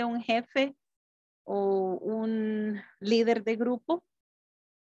gerente, un jefe o un líder de grupo.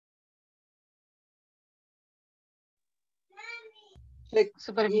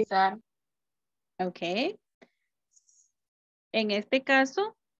 Supervisar. Ok. En este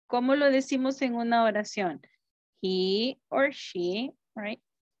caso, ¿cómo lo decimos en una oración? He or she, right?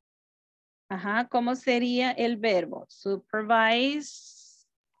 Ajá, ¿cómo sería el verbo? Supervise.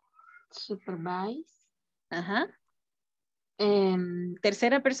 Supervise. Ajá.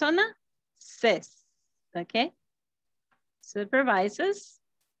 Tercera persona, says. Ok. Supervises.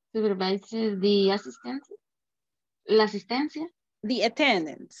 Supervises the assistance. La asistencia. The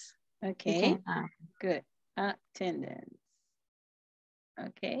attendance. Okay. Ah. Good. Attendance.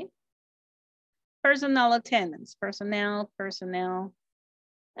 Okay. Personal attendance. Personnel.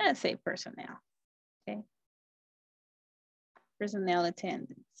 Let's say personnel. Okay. Personnel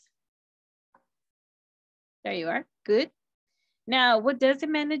attendance. There you are. Good. Now, what does the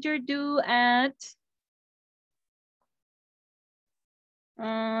manager do at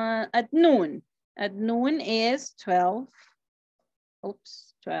noon? At noon is 12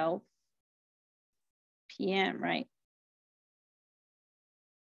 p.m., right?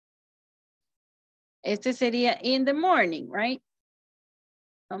 Este sería in the morning, right?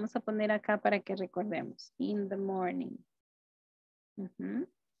 Vamos a poner acá para que recordemos. In the morning.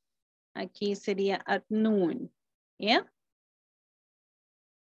 Aquí sería at noon. Yeah?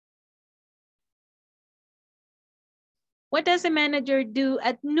 What does a manager do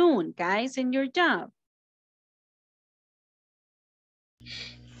at noon, guys, in your job?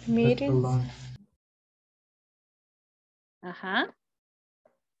 Meetings.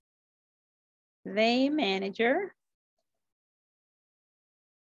 The manager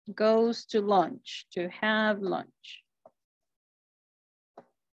goes to lunch, to have lunch.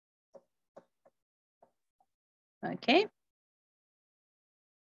 Okay.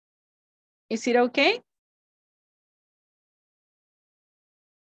 Is it okay?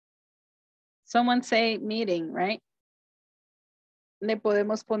 Someone say meeting, right? Le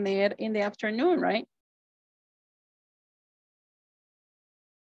podemos poner in the afternoon, right?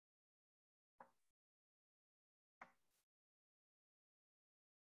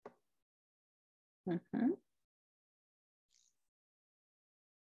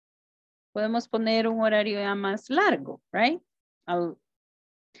 Podemos poner un horario ya más largo, right?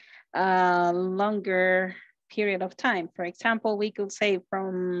 A longer period of time. For example, we could say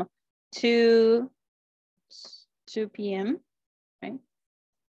from 2 p.m., right?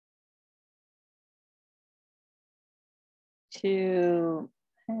 To,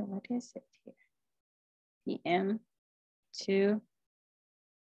 what is it here? PM to,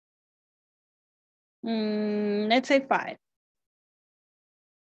 let's say 5.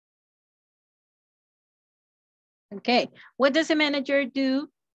 Okay, what does a manager do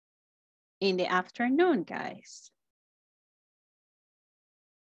in the afternoon, guys?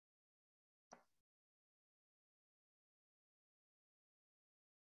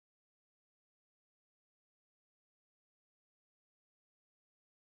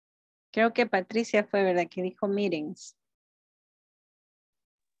 Creo que Patricia fue, ¿verdad? Que dijo meetings.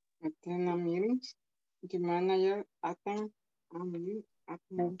 Attend a meetings. The manager attend a meeting.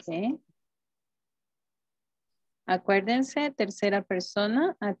 Okay. Acuérdense, tercera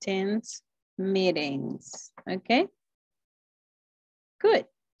persona attends meetings. Okay. Good.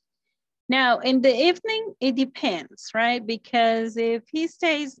 Now, in the evening, it depends, right? Because if he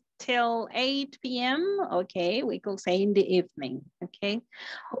stays till 8 p.m., okay, we could say in the evening, okay?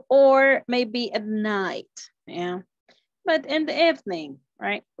 Or maybe at night, yeah. But in the evening,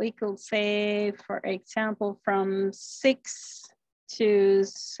 right? We could say, for example, from 6 to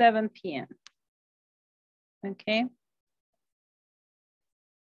 7 p.m., okay?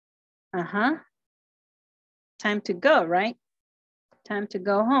 Time to go, right? Time to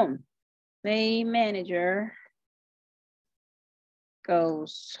go home. The manager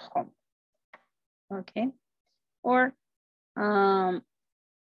goes home, okay? Or,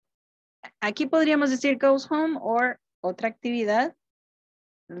 aquí podríamos decir goes home, or otra actividad,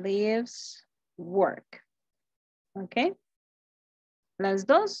 leaves work, okay? Las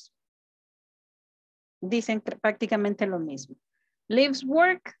dos dicen prácticamente lo mismo. Leaves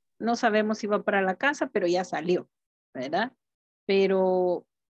work, no sabemos si va para la casa, pero ya salió, ¿verdad? Pero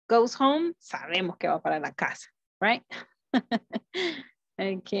goes home, sabemos que va para la casa, right?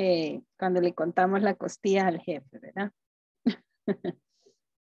 Ok, cuando le contamos la costilla al jefe, ¿verdad?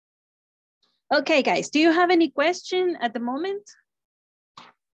 Okay, guys, do you have any question at the moment?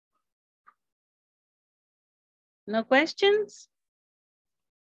 No questions?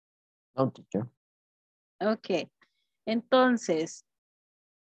 No, teacher. Ok, entonces,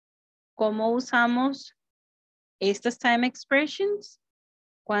 ¿cómo usamos estas time expressions?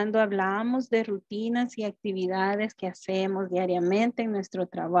 Cuando hablamos de rutinas y actividades que hacemos diariamente en nuestro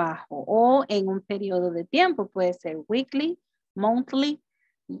trabajo o en un periodo de tiempo, puede ser weekly, monthly,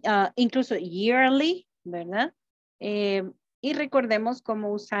 incluso yearly, ¿verdad? Y recordemos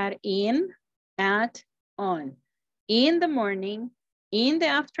cómo usar in, at, on. In the morning, in the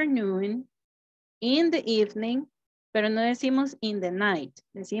afternoon, in the evening, pero no decimos in the night,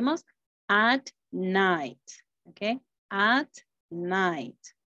 decimos at night, ¿ok? At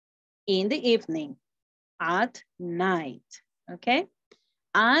night, in the evening, at night, ¿ok?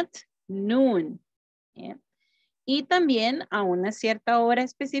 At noon, yeah. Y también a una cierta hora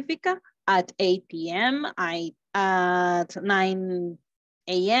específica, at 8 p.m., at 9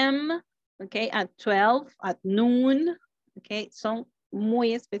 a.m., okay, at 12, at noon, okay, son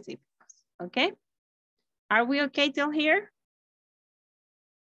muy específicos, okay? Are we okay till here?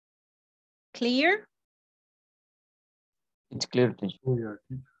 Clear? It's clear, teacher. We are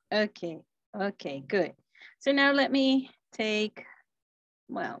teacher. Okay, okay, good. So now let me take,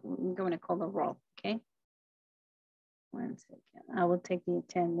 well, I'm going to call the roll, okay? 1 second, I will take the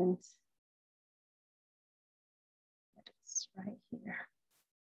attendance. It's right here.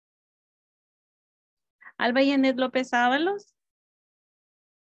 Alba Yanet López Ábalos.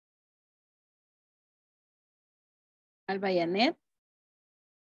 Alba Yanet.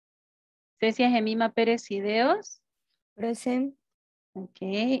 Cecia Gemima Pérez Ideos. Present.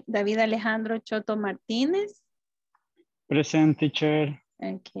 Ok. David Alejandro Choto Martínez. Present, teacher.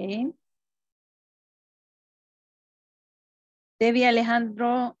 Ok. Debbie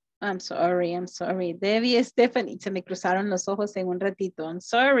Alejandro, I'm sorry. Debbie Stephanie, se me cruzaron los ojos en un ratito. I'm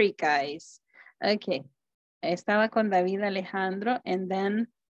sorry, guys. Ok. Estaba con David Alejandro, and then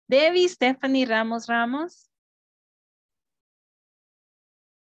Debbie Stephanie Ramos.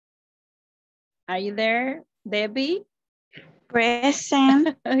 Are you there, Debbie?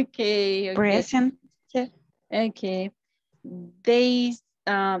 Present. Okay. Present. Okay.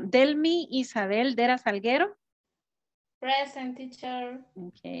 Delmi Isabel Dera Salguero. Present, teacher.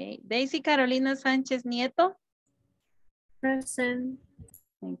 Okay. Daisy Carolina Sánchez Nieto. Present.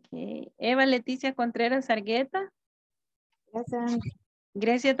 Okay. Eva Leticia Contreras Argueta. Present.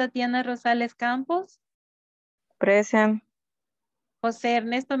 Grecia Tatiana Rosales Campos. Present. José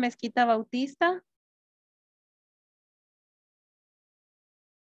Ernesto Mezquita Bautista.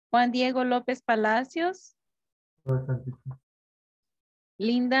 Juan Diego López Palacios. Present, teacher.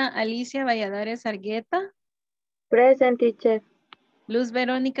 Linda Alicia Valladares Argueta. Present, teacher. Luz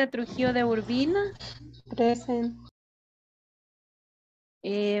Verónica Trujillo de Urbina. Present.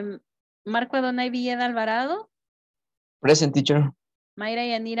 Marco Adonai Villeda Alvarado. Present, teacher. Mayra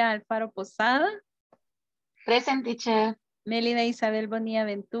Yanira Alfaro Posada. Present, teacher. Mélida Isabel Bonilla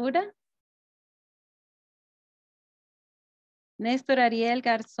Ventura. Néstor Ariel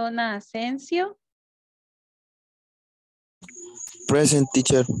Garzona Asensio. Present,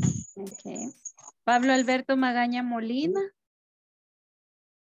 teacher. Okay. Pablo Alberto Magaña Molina.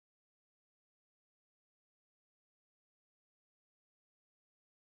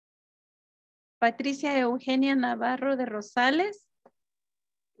 Patricia Eugenia Navarro de Rosales.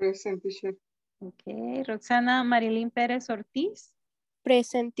 Present, teacher. Okay. Roxana Marilyn Pérez Ortiz.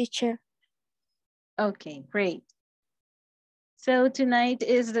 Present, teacher. Okay, great. So tonight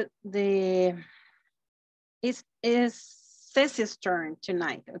is is Ceci's turn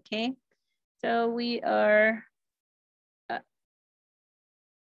tonight, okay? So we are,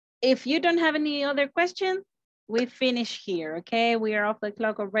 if you don't have any other question, we finish here, okay? We are off the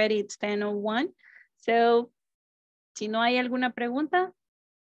clock already, it's 10:01. So, si no hay alguna pregunta.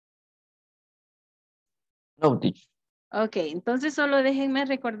 No, teacher. Ok, entonces solo déjenme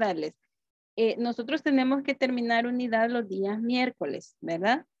recordarles. Nosotros tenemos que terminar unidad los días miércoles,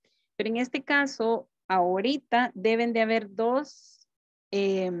 ¿verdad? Pero en este caso, ahorita deben de haber dos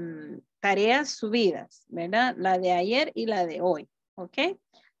tareas subidas, ¿verdad? La de ayer y la de hoy, ¿ok?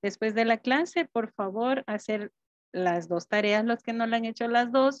 Después de la clase, por favor, hacer las dos tareas, los que no la han hecho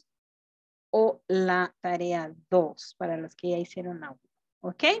las dos, o la tarea 2, para los que ya hicieron la 1,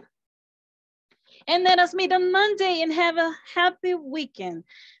 ¿ok? And let us meet on Monday and have a happy weekend.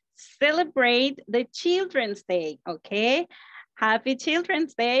 Celebrate the Children's Day, okay? Happy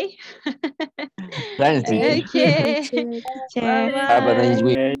Children's Day. Thanks, teacher. Okay. Bye-bye. Have a nice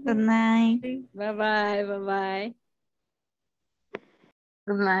week. Good night. Bye-bye. Bye-bye.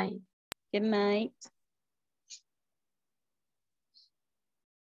 Good night. Good night.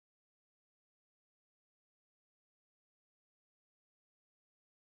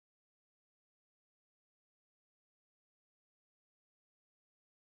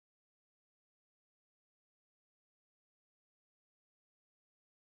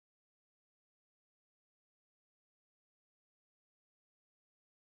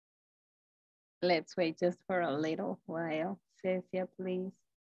 Let's wait just for a little while. Cecia, please.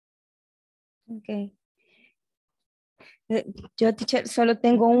 Okay. Yo, teacher, solo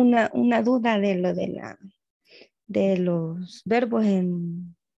tengo una duda de lo de los verbos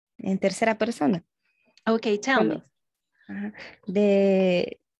en tercera persona. Okay, tell me. Ajá,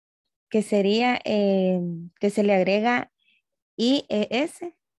 de que sería que se le agrega IES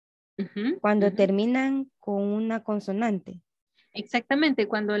cuando terminan con una consonante. Exactamente,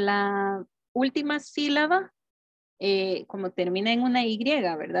 cuando la última sílaba, como termina en una Y,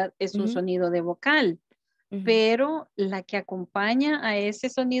 ¿verdad? Es un sonido de vocal. Pero la que acompaña a ese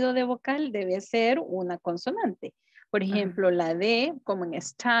sonido de vocal debe ser una consonante. Por ejemplo, la D, como en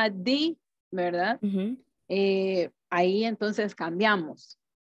study, ¿verdad? Ahí entonces cambiamos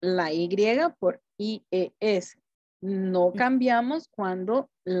la Y por IES. No cambiamos cuando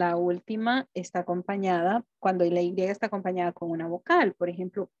la última está acompañada, cuando la Y está acompañada con una vocal. Por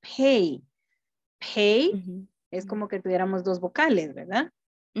ejemplo, pay. Pay es como que tuviéramos dos vocales, ¿verdad?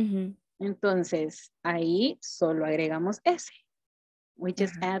 Entonces, ahí solo agregamos S. We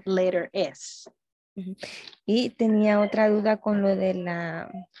just add letter S. Y tenía otra duda con lo de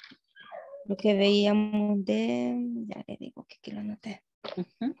lo que veíamos ya le digo que aquí lo anoté.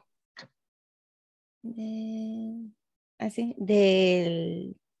 Así,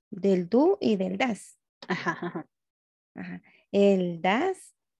 del do y del das. Ajá. El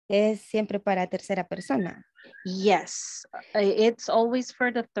das es siempre para tercera persona. Yes, it's always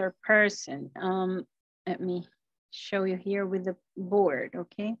for the third person. Let me show you here with the board,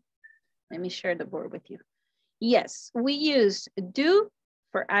 okay? Let me share the board with you. Yes, we use do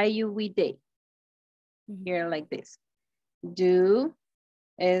for IU, we, they. Here like this. Do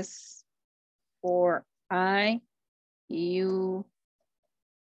is for I, you,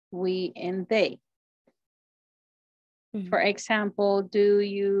 we, and they. For example, do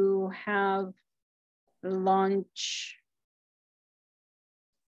you have lunch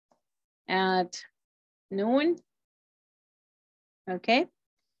at noon? Ok.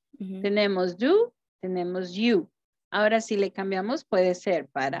 Tenemos do, tenemos you. Ahora si le cambiamos puede ser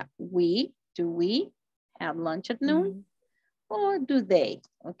para we, do we have lunch at noon? Or do they,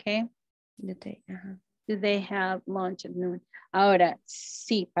 ok. Do they, Do they have lunch at noon? Ahora,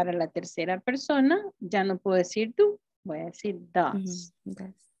 sí, para la tercera persona ya no puedo decir do, voy a decir does.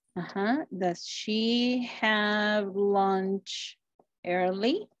 Does. Does she have lunch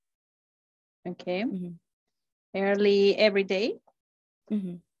early? Okay. Early every day.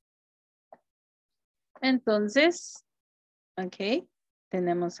 Entonces, ok,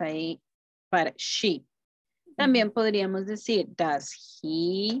 tenemos ahí para she. También podríamos decir, does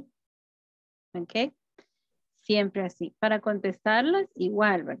he? Ok. Siempre así. Para contestarlas,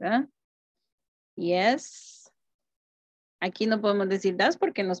 igual, ¿verdad? Yes. Aquí no podemos decir does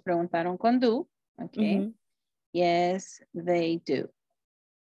porque nos preguntaron con do. Ok. Yes, they do.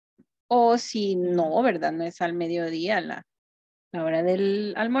 O si no, ¿verdad? No es al mediodía la hora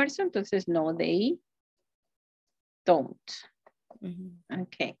del almuerzo, entonces no, they don't.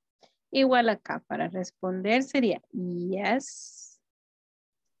 Ok. Igual acá para responder sería yes,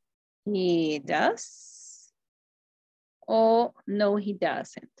 he does. O no, he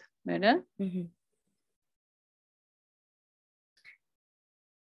doesn't, ¿verdad?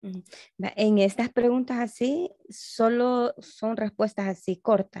 En estas preguntas así, solo son respuestas así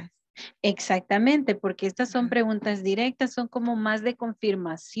cortas. Exactamente, porque estas son preguntas directas, son como más de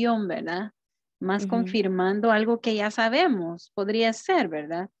confirmación, ¿verdad? Más confirmando algo que ya sabemos, podría ser,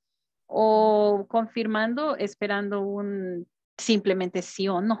 ¿verdad? O confirmando, esperando un simplemente sí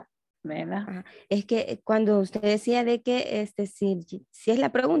o no, ¿verdad? Es que cuando usted decía de que si es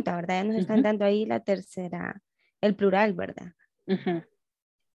la pregunta, ¿verdad? Ya nos están dando ahí la tercera, el plural, ¿verdad?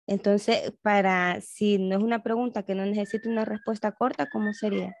 Entonces, si no es una pregunta que no necesita una respuesta corta, ¿cómo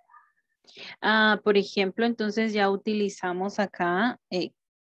sería? Por ejemplo, entonces ya utilizamos acá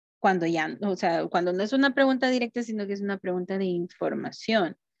cuando ya, o sea, cuando no es una pregunta directa, sino que es una pregunta de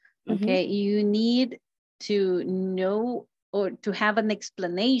información. Okay, you need to know or to have an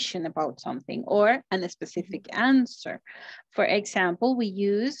explanation about something or a specific answer. For example, we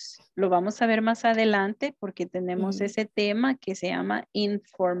use, lo vamos a ver más adelante porque tenemos ese tema que se llama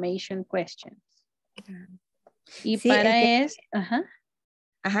information questions. Y sí, para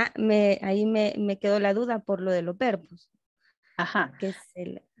ahí me quedó la duda por lo de los verbos. Que es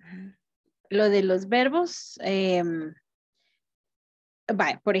lo de los verbos,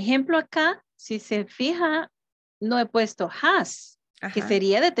 por ejemplo, acá, si se fija, no he puesto has, que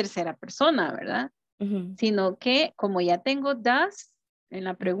sería de tercera persona, ¿verdad? Sino que como ya tengo does en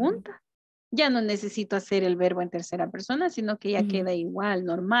la pregunta, ya no necesito hacer el verbo en tercera persona, sino que ya queda igual,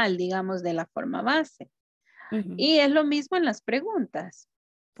 normal, digamos, de la forma base. Y es lo mismo en las preguntas.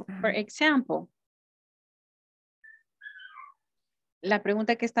 For example, la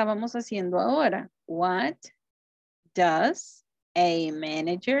pregunta que estábamos haciendo ahora, what does a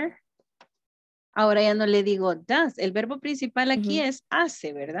manager? Ahora ya no le digo does. El verbo principal aquí es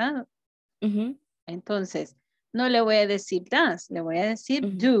hace, ¿verdad? Entonces, no le voy a decir does, le voy a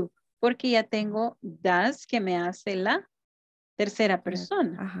decir do, porque ya tengo does que me hace la tercera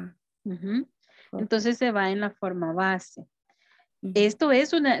persona. Entonces se va en la forma base. Esto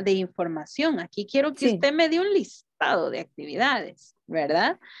es una de información. Aquí quiero que usted me dé un listado de actividades,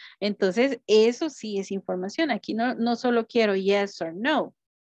 ¿verdad? Entonces, eso sí es información. Aquí no solo quiero yes or no,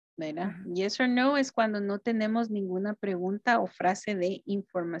 ¿verdad? Yes or no es cuando no tenemos ninguna pregunta o frase de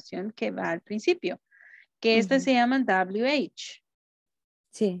información que va al principio, que estas se llaman WH.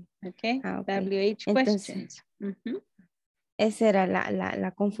 Sí. Okay. Okay. WH questions. Esa era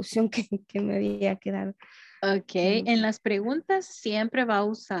la confusión que me había quedado. Ok, en las preguntas siempre va a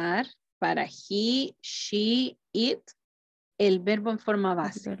usar para he, she, it, el verbo en forma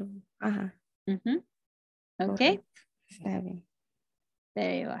base. Ok. Correcto. Está bien.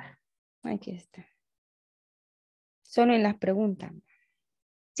 There you are. Aquí está. Solo en las preguntas.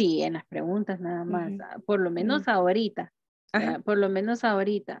 Sí, en las preguntas nada más. Por lo menos ahorita. Por lo menos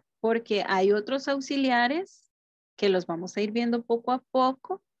ahorita. Porque hay otros auxiliares que los vamos a ir viendo poco a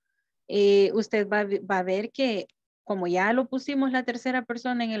poco. Usted va a ver que como ya lo pusimos la tercera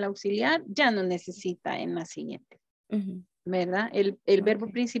persona en el auxiliar, ya no necesita en la siguiente. ¿Verdad? El verbo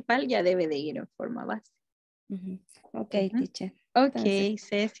principal ya debe de ir en forma base. Ok, teacher. Ok, Entonces,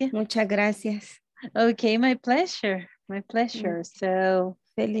 Cecia. muchas gracias. Ok, my pleasure. My pleasure. So,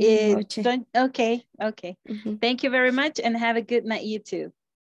 Feliz noche. Okay. Thank you very much and have a good night, you too.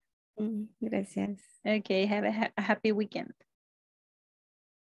 Gracias. Okay, have a happy weekend.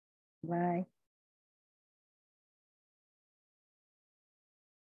 Bye.